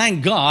 But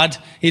thank God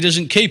he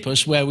doesn't keep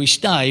us where we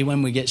stay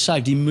when we get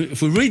saved.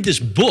 If we read this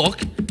book,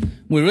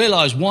 we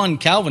realize, one,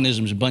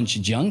 Calvinism's a bunch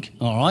of junk,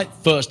 all right,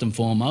 first and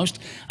foremost,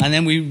 and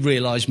then we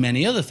realize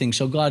many other things.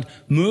 So God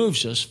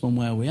moves us from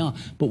where we are,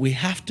 but we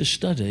have to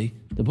study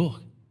the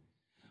book.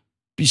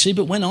 You see,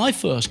 but when I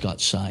first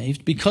got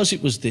saved, because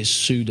it was this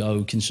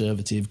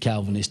pseudo-conservative,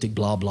 Calvinistic,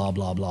 blah, blah,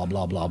 blah, blah,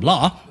 blah, blah,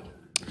 blah,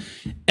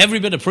 every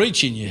bit of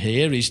preaching you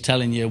hear is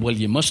telling you, well,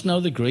 you must know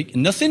the Greek.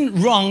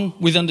 Nothing wrong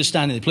with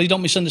understanding it. Please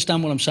don't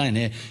misunderstand what I'm saying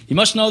here. You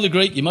must know the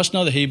Greek, you must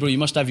know the Hebrew, you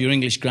must have your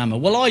English grammar.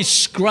 Well, I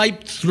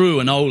scraped through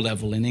an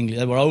O-level in English.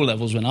 There were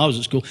O-levels when I was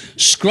at school.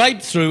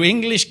 Scraped through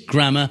English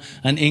grammar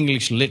and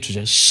English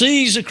literature.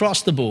 C's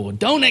across the board.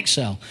 Don't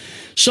excel.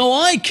 So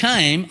I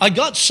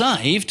got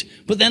saved,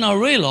 but then I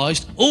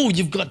realized,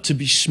 you've got to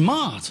be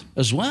smart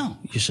as well,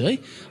 you see.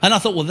 And I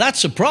thought, well,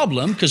 that's a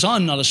problem because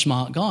I'm not a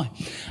smart guy.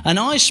 And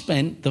I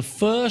spent the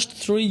first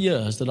 3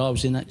 years that I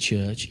was in that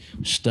church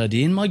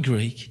studying my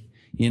Greek,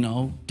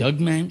 Doug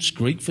Mounts,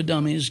 Greek for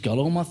Dummies, got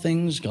all my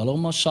things, got all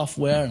my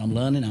software, and I'm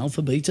learning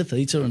alpha, beta,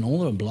 theta, and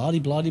all that, and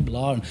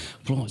blah-de-blah-de-blah. And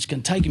it's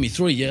going to take me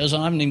 3 years.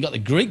 I haven't even got the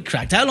Greek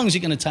cracked. How long is it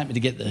going to take me to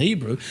get the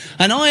Hebrew?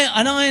 And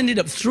I ended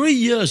up 3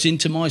 years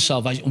into my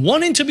salvation,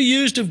 wanting to be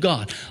used of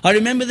God. I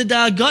remember the day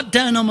I got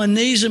down on my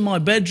knees in my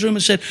bedroom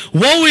and said,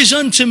 "Woe is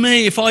unto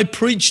me if I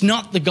preach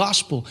not the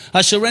gospel."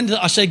 I surrendered.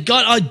 I said,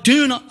 "God, I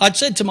do not." I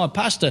said to my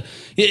pastor,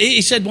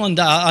 he said one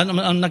day,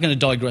 I'm not going to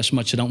digress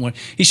much, so don't worry.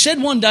 He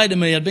said one day to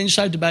me, I'd been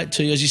saved about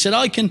 2 years. He said,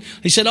 I can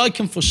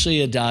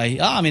foresee a day.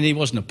 He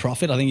wasn't a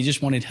prophet. I think he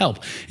just wanted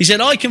help. He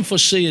said, I can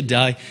foresee a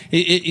day.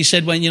 He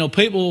said, when,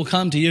 people will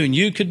come to you and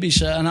you could be,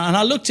 and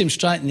I looked him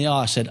straight in the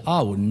eye. I said,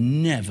 I will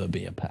never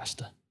be a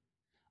pastor.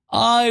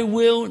 I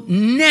will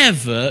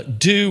never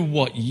do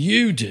what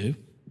you do.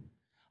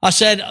 I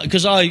said,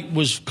 because I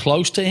was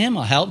close to him.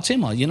 I helped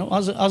him. I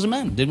was a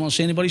man. Didn't want to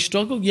see anybody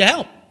struggle. You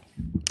help.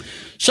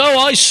 So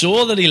I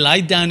saw that he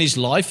laid down his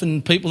life,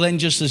 and people then,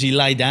 just as he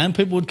lay down,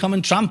 people would come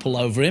and trample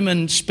over him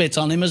and spit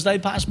on him as they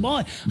passed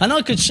by. And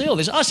I could see all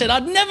this. I said,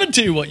 I'd never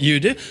do what you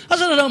do. I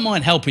said, I don't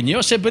mind helping you.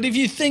 I said, but if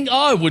you think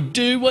I would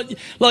do what...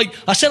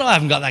 I said, I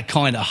haven't got that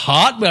kind of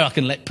heart where I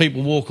can let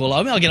people walk all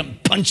over me. I'll get up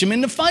and punch them in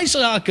the face.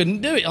 I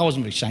couldn't do it. I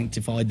wasn't very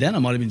sanctified then. I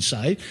might have been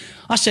saved.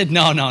 I said,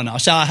 no. I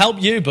said, I'll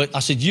help you, but I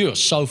said, you're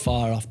so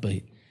far off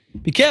beat.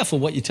 Be careful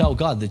what you tell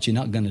God that you're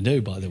not going to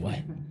do, by the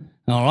way.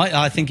 All right,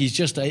 I think he's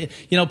just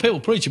people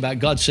preach about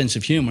God's sense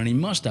of humour, and he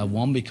must have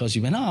one, because he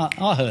went,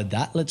 I heard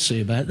that, let's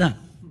see about that.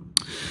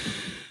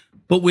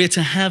 But we're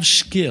to have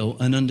skill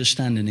and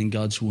understanding in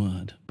God's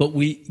word. But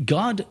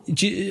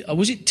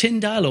was it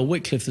Tyndale or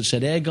Wycliffe that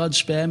said, ere God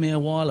spare me a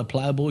while, a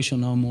ploughboy shall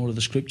know more of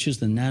the scriptures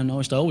than thou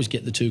knowest? I always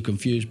get the two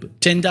confused, but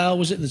Tyndale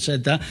was it that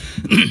said that?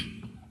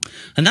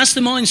 And that's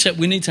the mindset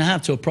we need to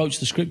have to approach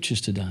the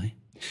scriptures today.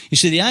 You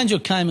see, the angel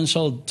came and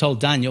told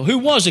Daniel, who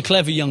was a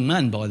clever young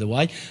man, by the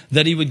way,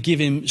 that he would give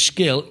him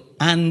skill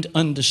and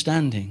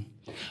understanding.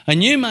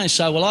 And you may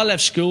say, well, I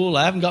left school,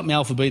 I haven't got my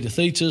alphabet of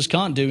thetas,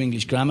 can't do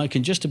English grammar,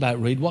 can just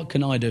about read, what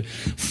can I do?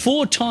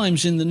 4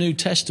 times in the New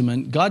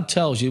Testament, God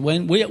tells you,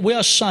 when we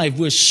are saved,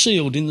 we're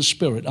sealed in the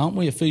Spirit, aren't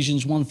we?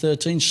 Ephesians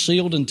 1:13,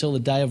 sealed until the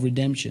day of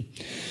redemption.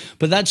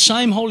 But that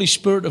same Holy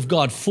Spirit of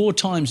God, 4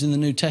 times in the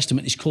New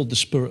Testament, is called the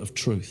Spirit of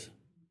truth.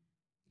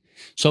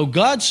 So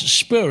God's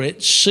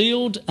Spirit,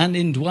 sealed and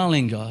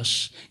indwelling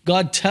us,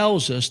 God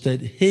tells us that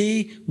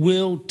he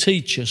will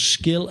teach us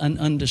skill and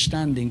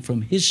understanding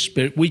from his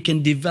Spirit. We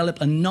can develop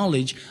a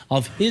knowledge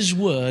of his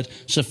word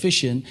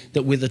sufficient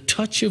that with a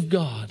touch of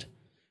God,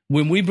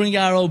 when we bring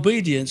our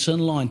obedience in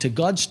line to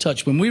God's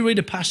touch, when we read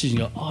a passage and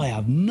go, I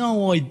have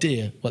no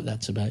idea what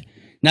that's about.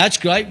 Now, it's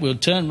great. We'll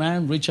turn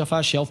around, reach off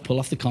our shelf, pull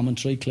off the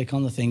commentary, click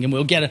on the thing, and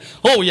we'll get it.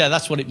 Oh, yeah,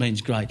 that's what it means.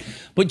 Great.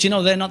 But,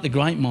 they're not the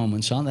great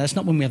moments, aren't they? That's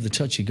not when we have the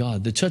touch of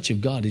God. The touch of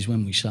God is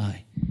when we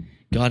say,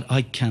 God,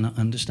 I cannot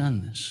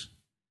understand this,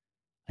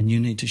 and you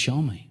need to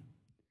show me.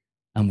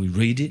 And we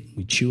read it,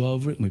 we chew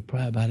over it, and we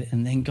pray about it,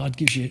 and then God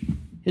gives you,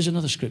 here's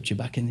another scripture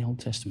back in the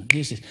Old Testament.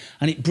 Here's this.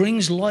 And it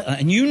brings light.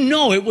 And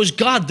it was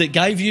God that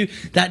gave you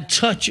that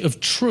touch of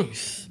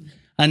truth.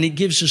 And it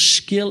gives us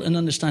skill and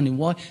understanding.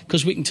 Why?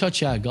 Because we can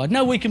touch our God.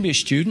 Now, we can be a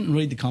student and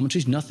read the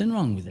commentaries. Nothing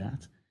wrong with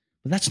that.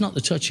 But that's not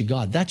the touch of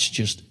God. That's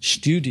just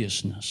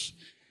studiousness.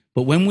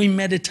 But when we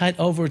meditate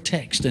over a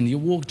text and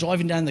you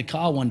driving down the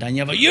car one day and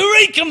you have a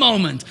eureka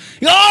moment.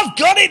 Oh, I've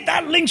got it.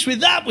 That links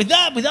with that.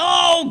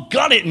 Oh,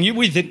 got it. And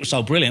we think we're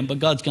so brilliant, but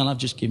God's gone, I've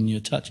just given you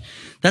a touch.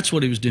 That's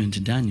what he was doing to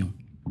Daniel.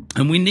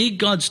 And we need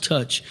God's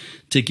touch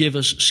to give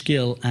us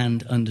skill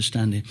and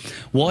understanding.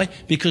 Why?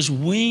 Because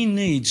we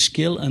need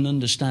skill and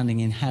understanding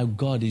in how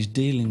God is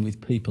dealing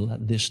with people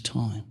at this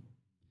time.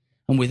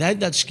 And without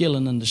that skill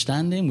and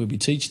understanding, we'll be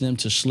teaching them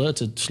to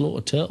slaughter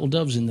turtle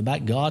doves in the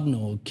back garden,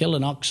 or kill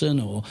an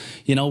oxen, or,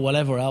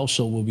 whatever else,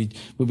 or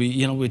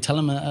we'll tell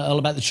them all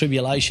about the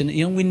tribulation.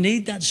 We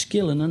need that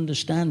skill and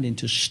understanding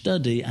to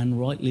study and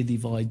rightly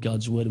divide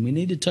God's word. And we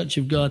need a touch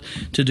of God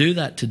to do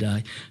that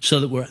today, so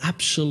that we're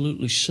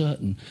absolutely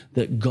certain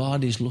that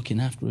God is looking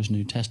after his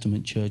New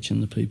Testament church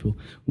and the people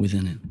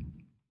within it.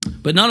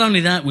 But not only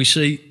that,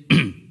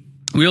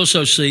 we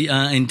also see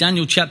in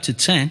Daniel chapter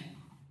 10,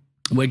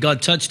 where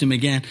God touched him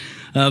again.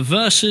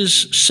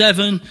 Verses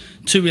 7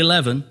 to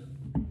 11.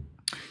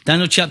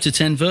 Daniel chapter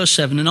 10, verse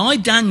 7. And I,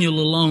 Daniel,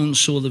 alone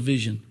saw the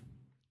vision.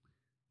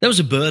 That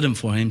was a burden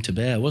for him to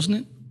bear,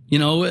 wasn't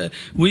it?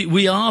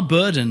 We are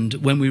burdened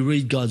when we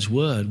read God's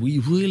word. We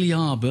really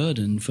are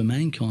burdened for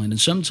mankind. And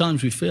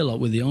sometimes we feel like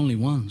we're the only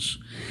ones.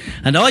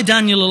 And I,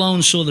 Daniel,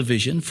 alone saw the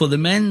vision, for the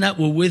men that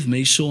were with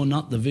me saw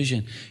not the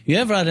vision. You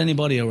ever had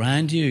anybody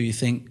around you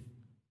think,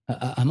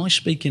 am I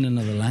speaking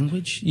another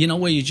language?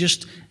 Where you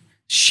just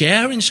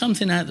sharing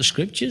something out of the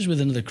scriptures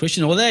with another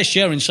Christian, or they're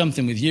sharing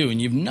something with you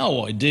and you've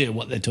no idea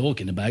what they're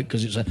talking about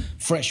because it's a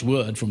fresh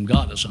word from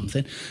God or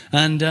something,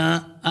 and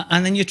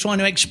then you're trying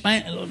to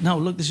expand. No,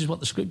 look, this is what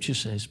the scripture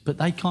says, but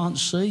they can't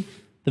see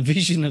the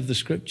vision of the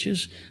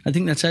scriptures. I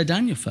think that's how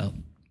Daniel felt.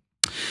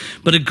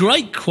 But a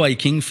great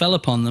quaking fell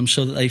upon them,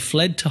 so that they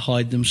fled to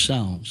hide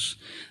themselves.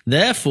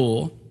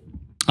 Therefore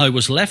I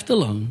was left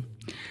alone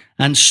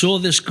and saw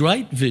this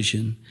great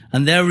vision,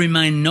 and there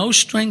remained no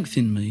strength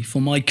in me,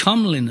 for my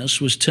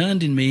comeliness was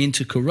turned in me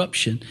into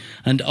corruption,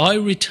 and I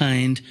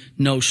retained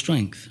no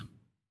strength.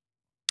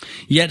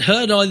 Yet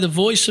heard I the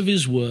voice of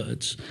his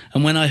words,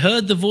 and when I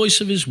heard the voice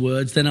of his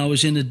words, then I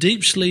was in a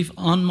deep sleep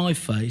on my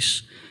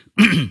face,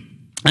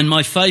 and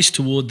my face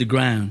toward the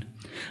ground.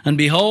 And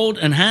behold,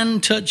 an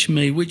hand touched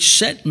me, which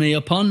set me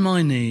upon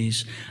my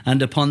knees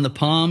and upon the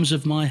palms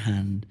of my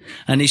hand.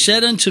 And he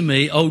said unto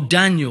me, O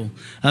Daniel,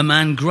 a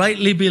man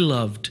greatly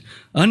beloved,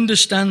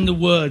 understand the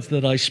words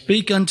that I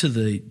speak unto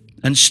thee,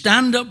 and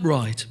stand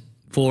upright,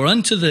 for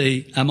unto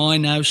thee am I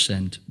now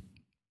sent.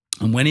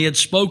 And when he had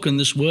spoken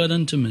this word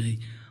unto me,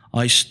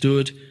 I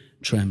stood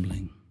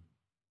trembling.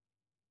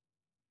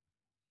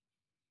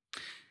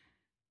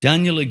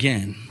 Daniel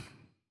again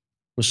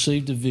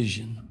received a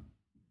vision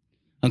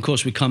And of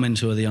course, we come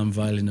into the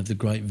unveiling of the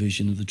great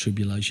vision of the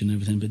tribulation and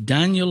everything. But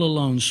Daniel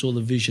alone saw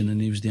the vision,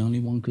 and he was the only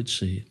one who could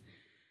see it.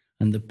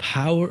 And the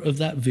power of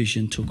that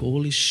vision took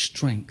all his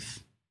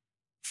strength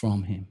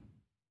from him.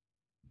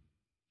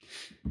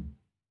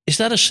 Is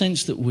that a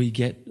sense that we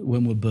get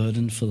when we're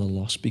burdened for the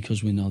lost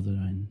because we know their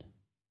end?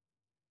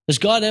 Has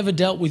God ever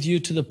dealt with you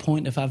to the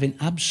point of having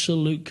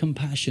absolute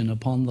compassion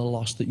upon the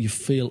lost, that you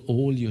feel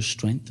all your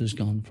strength has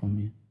gone from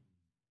you?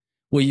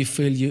 Where you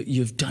feel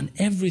you've done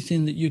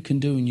everything that you can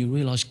do, and you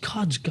realize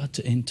God's got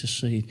to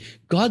intercede.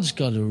 God's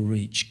got to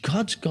reach.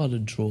 God's got to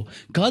draw.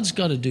 God's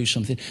got to do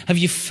something. Have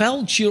you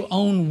felt your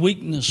own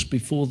weakness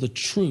before the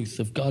truth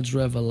of God's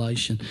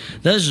revelation?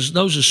 Those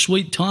are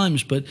sweet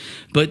times, but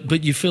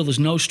you feel there's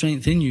no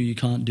strength in you. You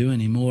can't do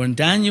anymore. And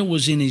Daniel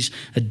was in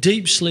a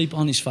deep sleep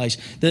on his face.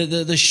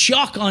 The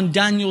shock on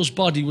Daniel's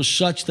body was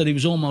such that he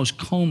was almost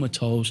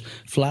comatose,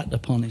 flat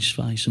upon his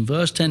face. And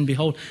verse 10,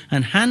 behold,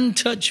 an hand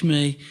touched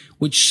me,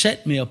 which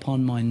set me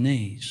upon my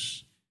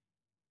knees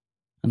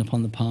and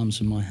upon the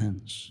palms of my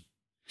hands.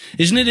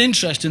 Isn't it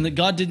interesting that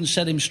God didn't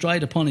set him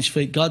straight upon his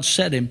feet? God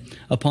set him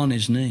upon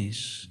his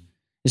knees.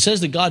 It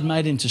says that God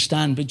made him to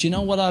stand, but you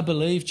know what I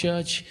believe,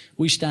 church?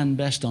 We stand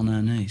best on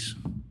our knees.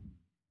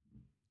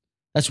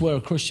 That's where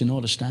a Christian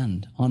ought to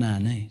stand, on our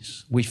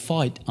knees. We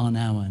fight on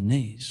our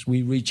knees.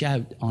 We reach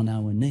out on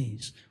our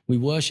knees. We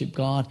worship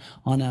God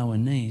on our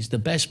knees. The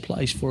best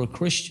place for a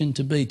Christian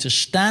to be, to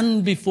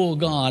stand before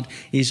God,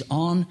 is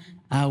on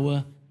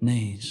our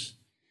knees.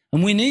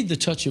 And we need the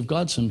touch of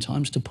God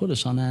sometimes to put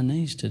us on our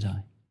knees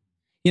today.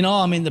 You know,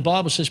 I mean, the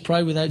Bible says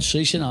pray without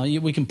ceasing.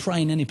 We can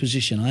pray in any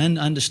position. I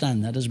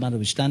understand that. Doesn't matter if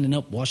we're standing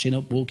up, washing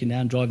up, walking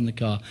down, driving the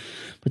car.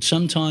 But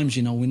sometimes,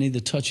 you know, we need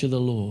the touch of the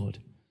Lord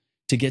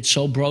to get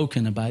so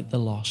broken about the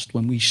lost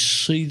when we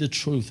see the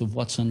truth of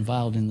what's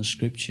unveiled in the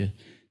Scripture,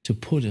 to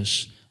put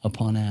us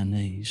upon our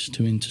knees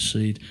to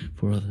intercede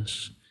for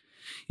others.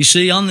 You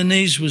see, on the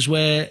knees was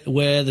where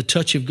the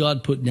touch of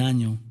God put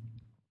Daniel.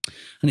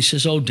 And he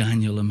says, "Oh,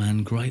 Daniel, a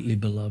man greatly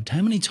beloved."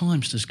 How many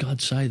times does God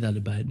say that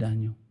about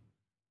Daniel?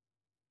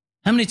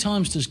 How many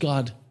times does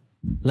God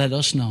let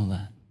us know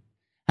that?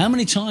 How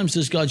many times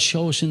does God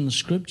show us in the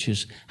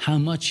Scriptures how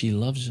much he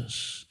loves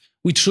us?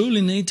 We truly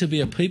need to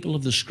be a people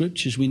of the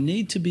Scriptures. We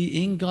need to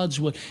be in God's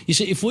Word. You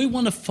see, if we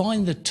want to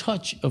find the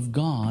touch of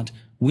God,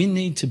 we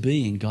need to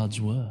be in God's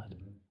Word.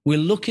 We're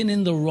looking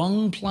in the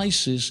wrong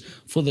places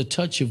for the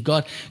touch of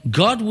God.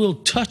 God will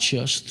touch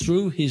us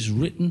through his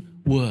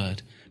written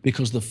Word,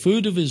 because the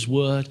food of his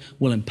Word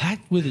will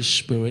impact with his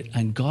Spirit,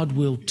 and God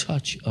will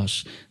touch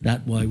us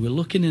that way. We're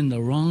looking in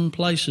the wrong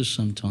places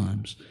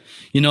sometimes.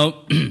 You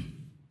know,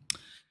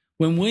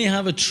 when we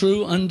have a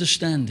true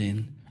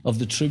understanding of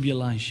the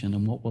tribulation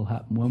and what will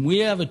happen, when we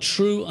have a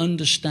true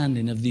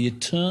understanding of the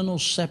eternal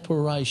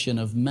separation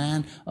of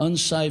man,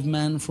 unsaved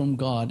man, from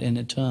God in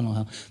eternal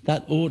hell,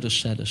 that ought to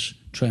set us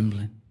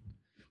trembling.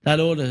 That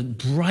ought to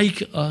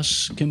break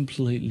us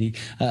completely.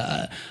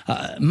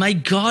 May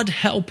God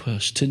help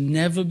us to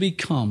never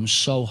become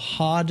so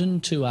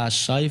hardened to our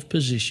safe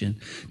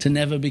position, to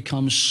never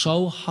become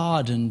so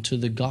hardened to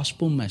the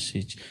gospel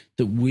message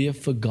that we have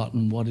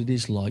forgotten what it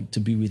is like to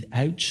be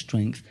without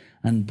strength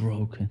and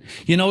broken.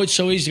 You know, it's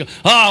so easy to go,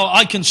 "Oh,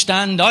 I can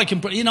stand, I can..."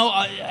 You know,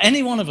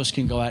 any one of us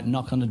can go out and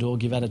knock on the door,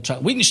 give out a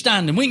tract. We can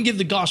stand and we can give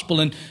the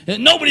gospel, and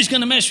nobody's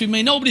going to mess with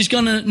me. Nobody's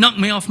going to knock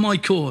me off my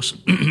course.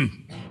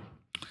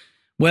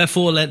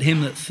 Wherefore let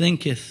him that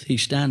thinketh he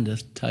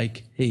standeth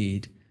take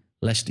heed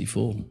lest he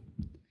fall.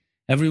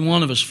 Every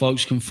one of us,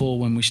 folks, can fall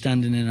when we're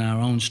standing in our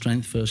own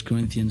strength. 1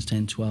 Corinthians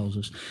 10 tells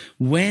us.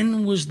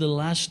 When was the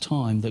last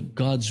time that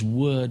God's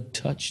Word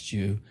touched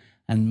you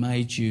and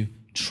made you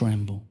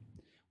tremble?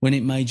 When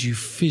it made you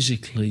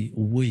physically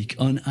weak,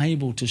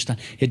 unable to stand.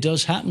 It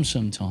does happen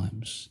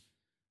sometimes.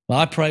 Well,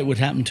 I pray it would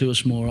happen to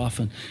us more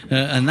often.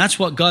 And that's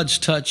what God's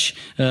touch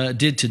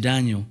did to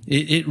Daniel.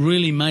 It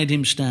really made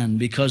him stand,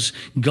 because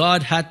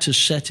God had to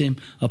set him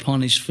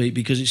upon his feet,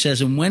 because it says,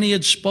 "And when he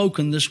had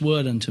spoken this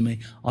word unto me,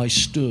 I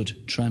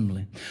stood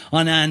trembling."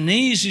 On our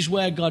knees is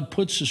where God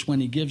puts us when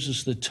he gives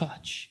us the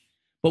touch.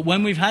 But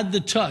when we've had the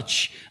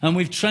touch and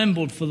we've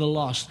trembled for the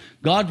lost,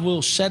 God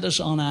will set us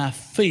on our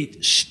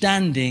feet,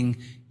 standing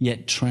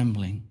yet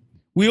trembling.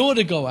 We ought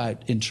to go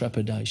out in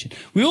trepidation.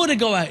 We ought to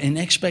go out in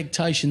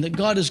expectation that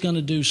God is going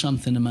to do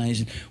something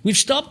amazing. We've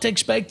stopped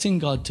expecting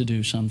God to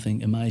do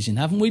something amazing,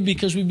 haven't we?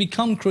 Because we've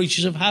become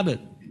creatures of habit.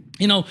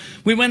 You know,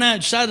 we went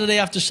out Saturday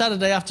after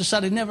Saturday after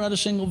Saturday, never had a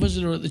single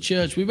visitor at the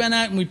church. We went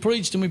out and we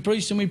preached and we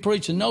preached and we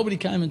preached, and nobody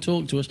came and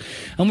talked to us.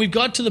 And we've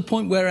got to the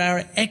point where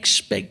our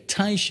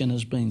expectation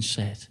has been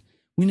set.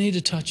 We need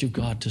a touch of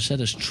God to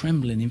set us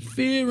trembling, in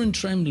fear and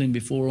trembling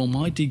before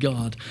Almighty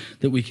God,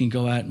 that we can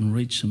go out and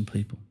reach some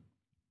people.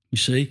 You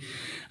see?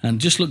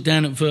 And just look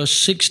down at verse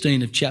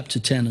 16 of chapter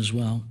 10 as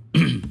well.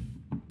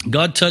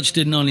 God's touch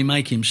didn't only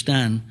make him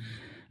stand.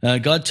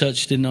 God's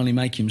touch didn't only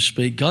make him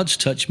speak. God's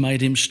touch made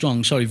him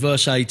strong.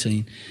 Verse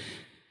 18.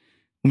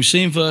 We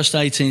see in verse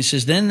 18, it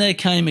says, "Then there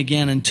came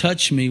again and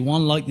touched me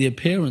one like the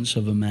appearance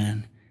of a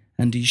man,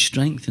 and he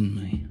strengthened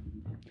me."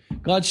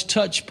 God's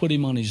touch put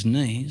him on his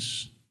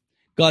knees.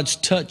 God's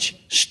touch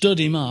stood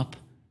him up,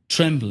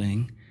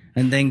 trembling,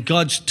 and then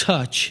God's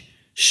touch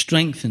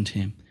strengthened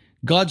him.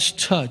 God's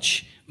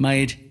touch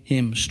made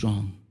him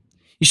strong.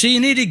 You see, he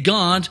needed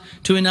God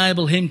to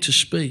enable him to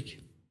speak.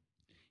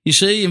 You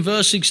see, in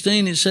verse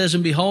 16 it says,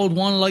 "And behold,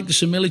 one like the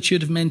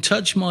similitude of men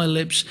touched my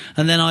lips,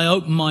 and then I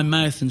opened my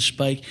mouth and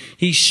spake."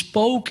 He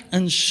spoke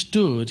and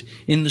stood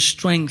in the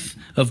strength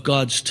of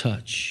God's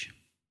touch.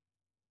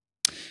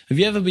 Have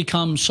you ever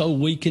become so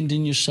weakened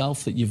in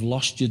yourself that you've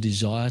lost your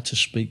desire to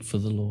speak for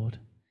the Lord?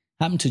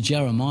 Happened to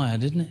Jeremiah,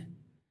 didn't it?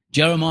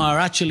 Jeremiah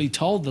actually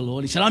told the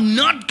Lord, he said, "I'm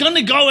not going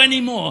to go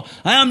anymore.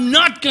 I am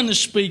not going to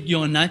speak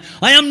your name.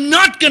 I am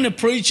not going to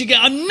preach again.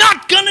 I'm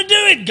not going to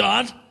do it,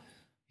 God."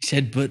 He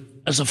said, "But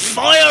there's a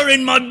fire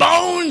in my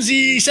bones."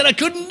 He said, "I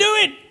couldn't do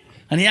it."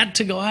 And he had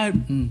to go out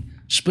and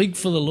speak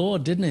for the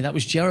Lord, didn't he? That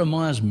was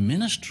Jeremiah's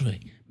ministry.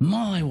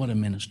 My, what a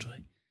ministry.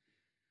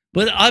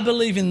 But I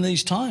believe in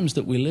these times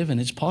that we live in,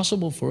 it's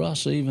possible for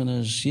us, even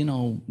as,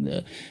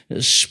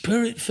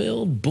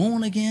 Spirit-filled,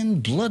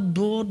 born-again,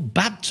 blood-bought,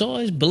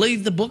 baptized,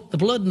 believe the book, the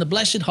blood and the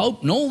blessed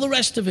hope and all the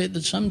rest of it,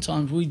 that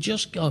sometimes we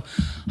just go,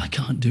 "I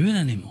can't do it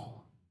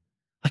anymore.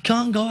 I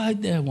can't go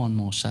out there one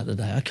more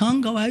Saturday. I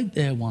can't go out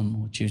there one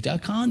more Tuesday. I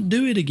can't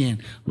do it again,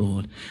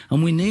 Lord."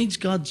 And we need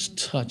God's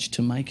touch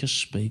to make us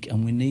speak,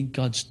 and we need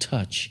God's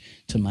touch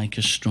to make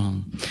us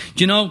strong.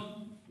 Do you know,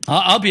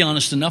 I'll be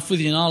honest enough with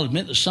you, and I'll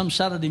admit that some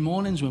Saturday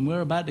mornings when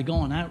we're about to go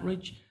on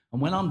outreach,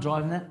 and when I'm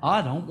driving there,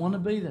 I don't want to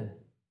be there.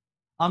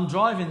 I'm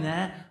driving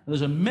there.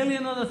 There's a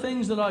million other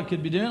things that I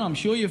could be doing. I'm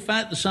sure you've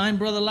felt the same,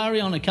 Brother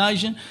Larry, on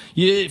occasion.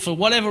 For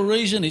whatever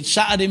reason, it's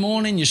Saturday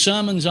morning, your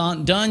sermons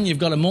aren't done, you've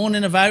got a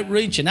morning of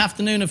outreach, an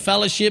afternoon of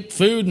fellowship,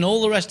 food and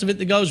all the rest of it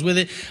that goes with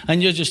it,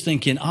 and you're just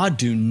thinking, "I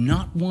do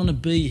not want to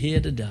be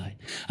here today."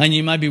 And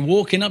you may be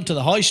walking up to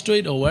the high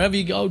street or wherever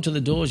you go to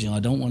the doors,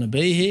 "I don't want to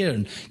be here."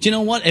 And do you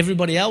know what?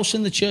 Everybody else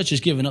in the church has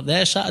given up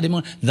their Saturday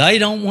morning. They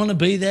don't want to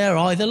be there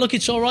either. Look,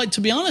 it's all right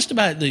to be honest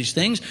about these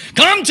things.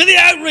 Come to the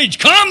outreach.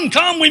 Come.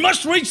 We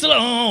must reach the... Oh,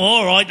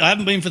 all right. I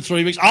haven't been for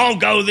 3 weeks. I'll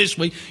go this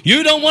week.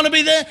 You don't want to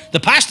be there. The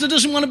pastor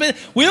doesn't want to be there.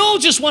 We all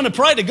just want to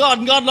pray to God,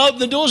 and God will open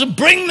the doors and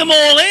bring them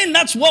all in.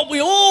 That's what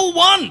we all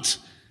want.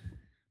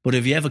 But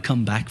have you ever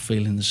come back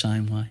feeling the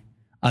same way?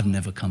 I've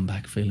never come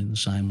back feeling the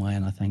same way,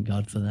 and I thank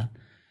God for that.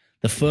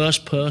 The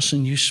first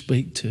person you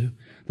speak to,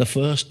 the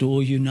first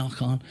door you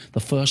knock on, the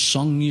first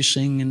song you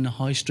sing in the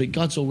high street,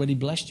 God's already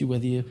blessed you,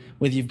 whether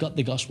you've got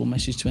the gospel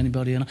message to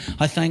anybody or not.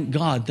 I thank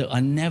God that I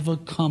never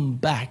come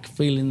back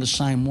feeling the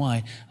same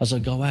way as I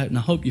go out, and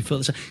I hope you feel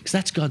the same, because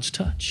that's God's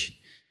touch.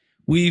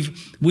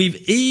 We've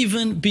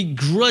even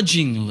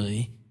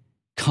begrudgingly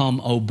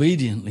come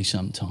obediently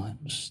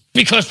sometimes,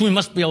 because we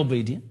must be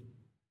obedient.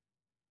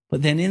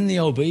 But then in the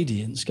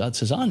obedience, God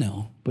says, "I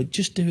know, but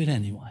just do it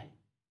anyway."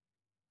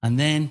 And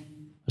then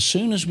as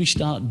soon as we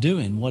start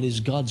doing what is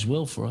God's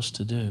will for us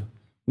to do,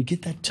 we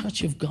get that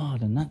touch of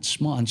God, and that's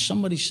smart. And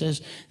somebody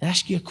says, they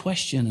ask you a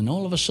question, and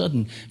all of a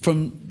sudden,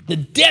 from the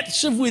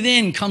depths of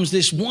within comes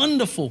this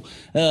wonderful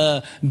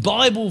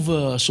Bible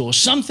verse or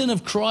something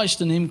of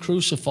Christ and Him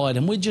crucified,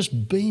 and we're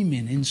just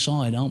beaming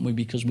inside, aren't we?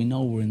 Because we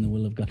know we're in the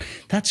will of God.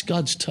 That's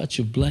God's touch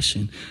of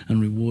blessing and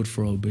reward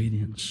for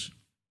obedience.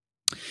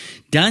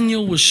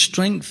 Daniel was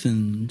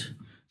strengthened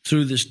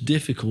through this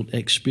difficult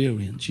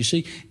experience. You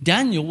see,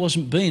 Daniel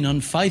wasn't being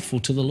unfaithful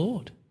to the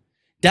Lord.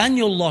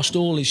 Daniel lost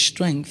all his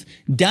strength.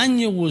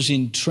 Daniel was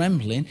in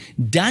trembling.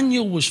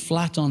 Daniel was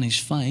flat on his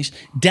face.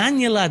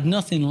 Daniel had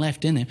nothing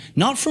left in him,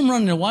 not from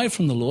running away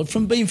from the Lord,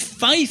 from being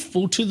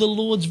faithful to the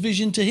Lord's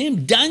vision to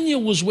him.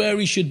 Daniel was where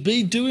he should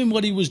be, doing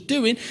what he was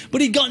doing,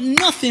 but he got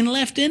nothing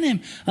left in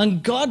him.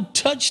 And God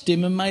touched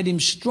him and made him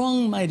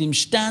strong, made him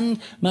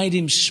stand, made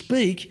him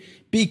speak,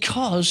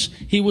 because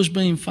he was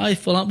being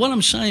faithful. What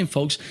I'm saying,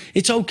 folks,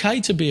 it's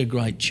okay to be a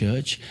great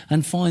church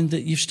and find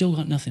that you've still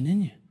got nothing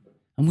in you.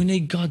 And we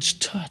need God's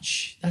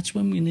touch. That's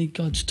when we need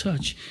God's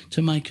touch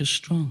to make us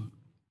strong.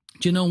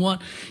 Do you know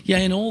what? Yeah,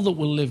 in all that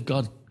will live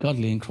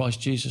godly in Christ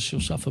Jesus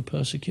shall suffer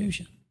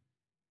persecution.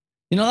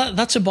 You know,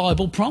 that's a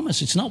Bible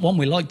promise. It's not one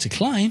we like to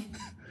claim,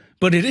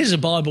 but it is a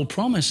Bible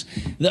promise.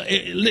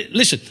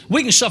 Listen,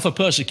 we can suffer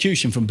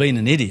persecution from being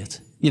an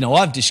idiot. You know,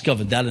 I've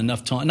discovered that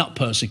enough time. Not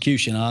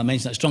persecution, I mean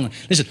that strongly.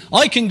 Listen,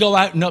 I can go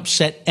out and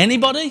upset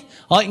anybody.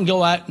 I can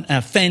go out and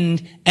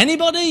offend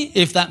anybody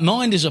if that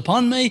mind is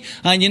upon me.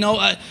 And, you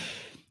know,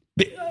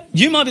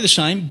 you might be the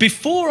same.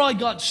 Before I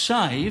got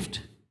saved,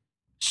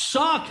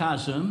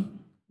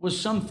 sarcasm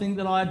was something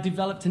that I had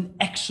developed an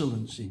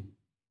excellence in.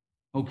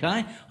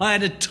 Okay? I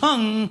had a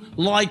tongue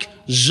like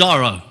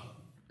Zorro.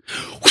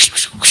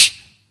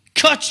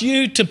 Cut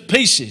you to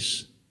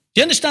pieces. Do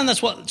you understand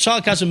that's what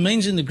sarcasm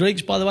means in the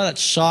Greeks, by the way?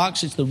 That's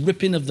sarx, it's the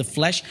ripping of the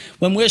flesh.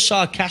 When we're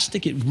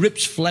sarcastic, it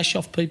rips flesh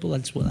off people.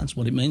 That's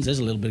what it means. There's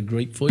a little bit of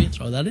Greek for you.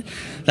 Throw that in.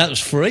 That was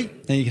free.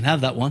 Then you can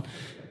have that one.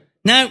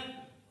 Now,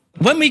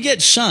 when we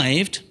get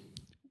saved,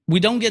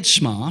 we don't get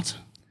smart,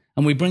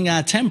 and we bring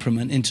our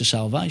temperament into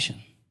salvation.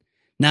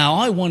 Now,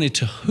 I wanted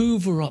to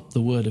hoover up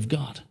the Word of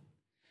God.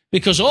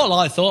 Because all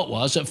I thought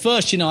was, at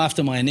first,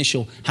 after my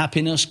initial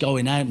happiness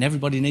going out and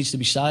everybody needs to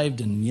be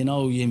saved and,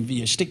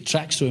 you stick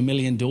tracts through a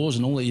million doors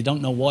and all that, you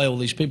don't know why all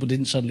these people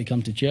didn't suddenly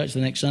come to church the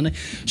next Sunday.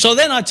 So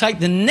then I take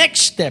the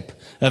next step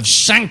of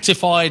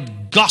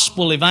sanctified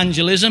gospel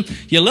evangelism.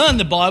 You learn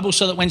the Bible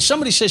so that when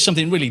somebody says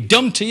something really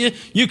dumb to you,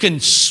 you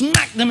can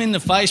smack them in the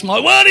face. My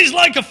word is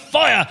like a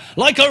fire,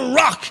 like a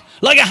rock,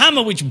 like a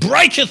hammer which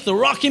breaketh the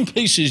rock in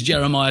pieces,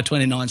 Jeremiah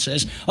 29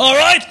 says. All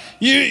right,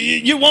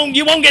 you won't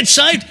get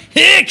saved.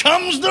 Here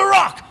comes the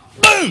rock.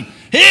 Boom!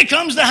 Here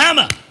comes the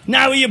hammer.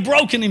 Now you're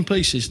broken in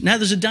pieces. Now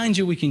there's a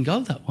danger we can go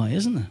that way,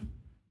 isn't there?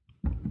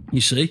 You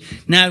see?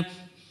 Now,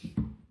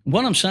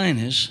 what I'm saying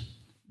is,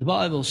 the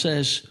Bible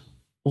says,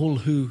 all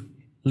who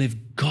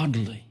live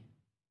godly.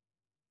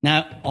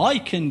 Now, I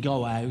can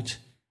go out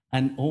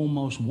and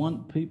almost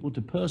want people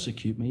to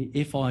persecute me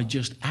if I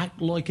just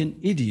act like an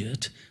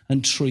idiot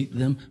and treat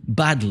them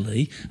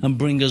badly and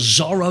bring a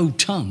Zorro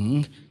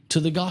tongue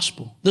to the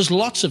gospel. There's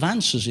lots of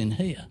answers in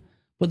here,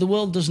 but the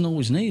world doesn't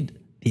always need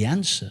the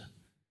answer.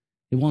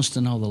 It wants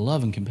to know the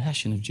love and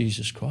compassion of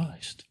Jesus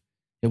Christ.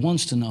 It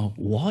wants to know,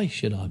 why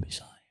should I be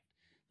saved?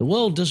 The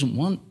world doesn't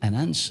want an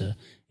answer.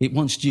 It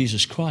wants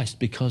Jesus Christ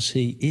because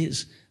he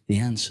is the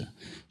answer.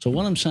 So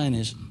what I'm saying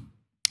is,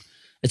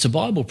 it's a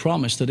Bible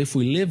promise that if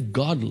we live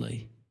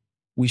godly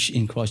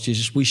in Christ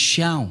Jesus, we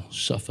shall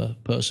suffer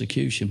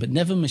persecution. But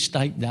never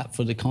mistake that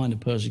for the kind of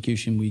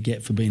persecution we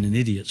get for being an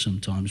idiot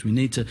sometimes. We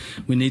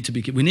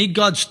need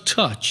God's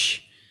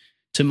touch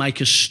to make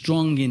us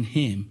strong in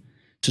him,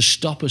 to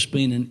stop us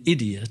being an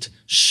idiot,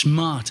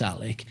 smart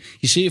aleck.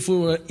 You see, if we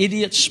were an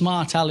idiot,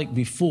 smart aleck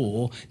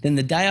before, then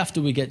the day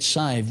after we get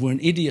saved, we're an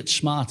idiot,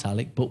 smart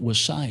aleck, but we're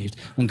saved.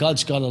 And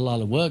God's got a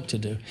lot of work to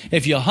do.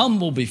 If you're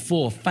humble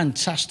before,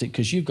 fantastic,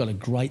 because you've got a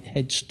great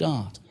head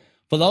start.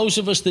 For those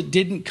of us that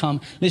didn't come,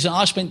 listen,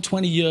 I spent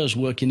 20 years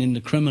working in the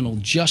criminal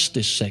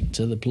justice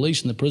sector, the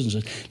police and the prison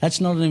sector.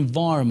 That's not an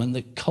environment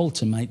that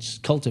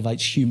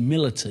cultivates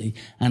humility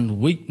and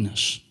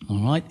weakness, all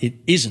right? It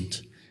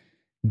isn't.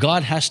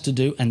 God has to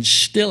do, and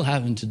still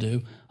having to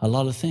do, a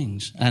lot of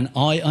things. And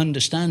I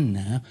understand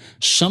now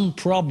some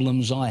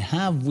problems I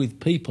have with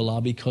people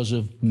are because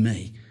of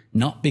me,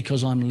 not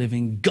because I'm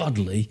living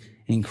godly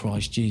in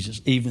Christ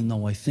Jesus, even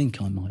though I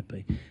think I might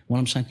be. What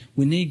I'm saying,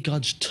 we need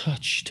God's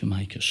touch to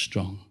make us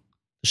strong,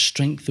 the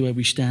strength where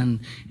we stand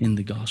in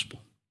the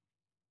gospel.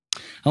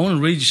 I want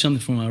to read you something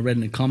from what I read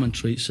in the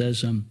commentary. It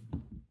says,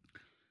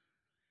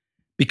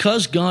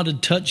 because God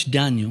had touched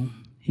Daniel,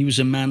 he was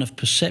a man of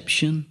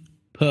perception,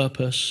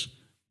 purpose,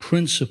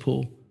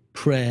 principle,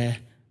 prayer,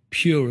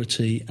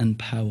 purity, and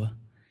power.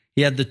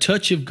 He had the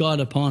touch of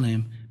God upon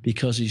him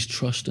because his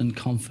trust and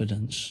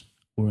confidence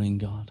were in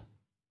God.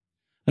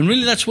 And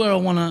really that's where I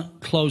want to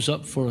close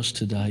up for us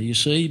today, you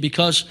see,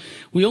 because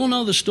we all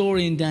know the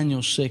story in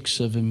Daniel 6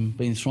 of him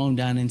being thrown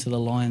down into the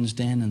lion's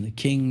den, and the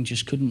king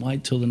just couldn't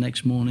wait till the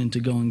next morning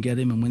to go and get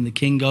him. And when the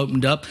king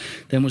opened up,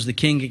 then was the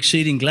king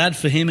exceeding glad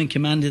for him and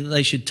commanded that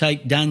they should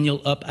take Daniel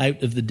up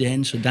out of the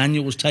den. So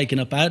Daniel was taken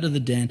up out of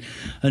the den,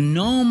 and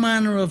no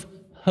manner of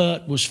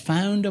hurt was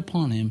found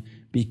upon him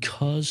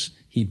because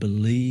he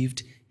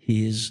believed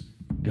his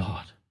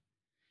God.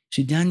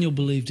 See, Daniel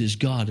believed his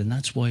God, and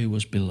that's why he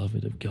was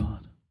beloved of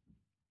God.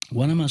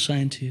 What am I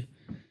saying to you?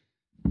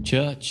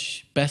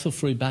 Church, Bethel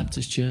Free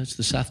Baptist Church,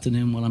 this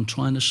afternoon, what I'm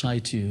trying to say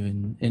to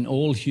you in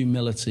all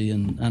humility,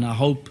 and I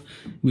hope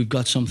we've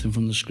got something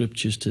from the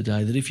scriptures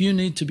today, that if you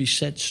need to be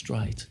set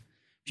straight,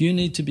 if you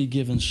need to be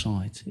given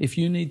sight, if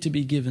you need to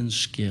be given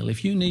skill,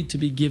 if you need to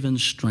be given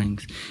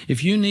strength,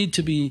 if you need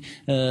to be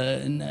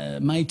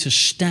made to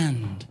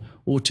stand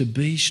or to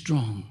be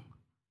strong,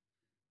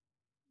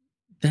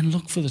 then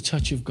look for the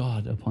touch of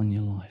God upon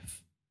your life.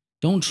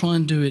 Don't try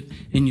and do it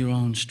in your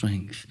own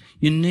strength.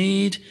 You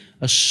need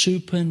a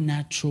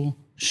supernatural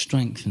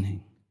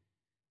strengthening.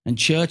 And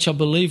church, I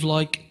believe,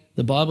 like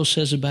the Bible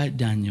says about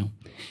Daniel,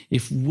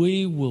 if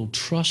we will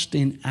trust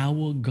in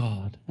our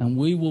God and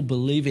we will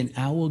believe in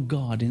our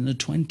God in the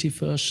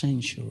 21st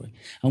century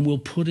and we'll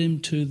put him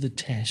to the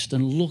test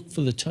and look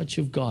for the touch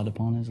of God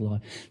upon his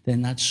life,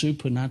 then that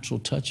supernatural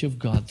touch of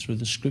God through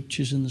the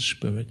scriptures and the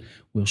Spirit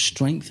will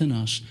strengthen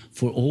us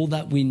for all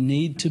that we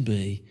need to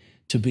be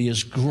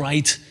as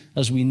great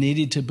as we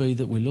needed to be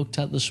that we looked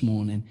at this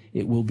morning.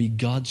 It will be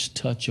God's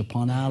touch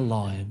upon our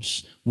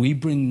lives. We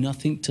bring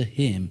nothing to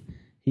him.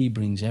 He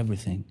brings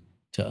everything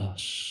to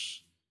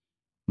us.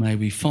 May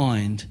we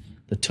find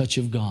the touch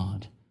of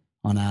God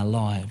on our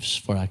lives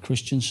for our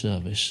Christian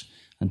service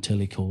until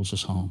he calls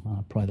us home.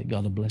 I pray that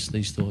God will bless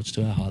these thoughts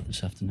to our heart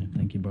this afternoon.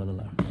 Thank you, Brother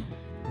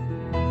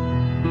Larry.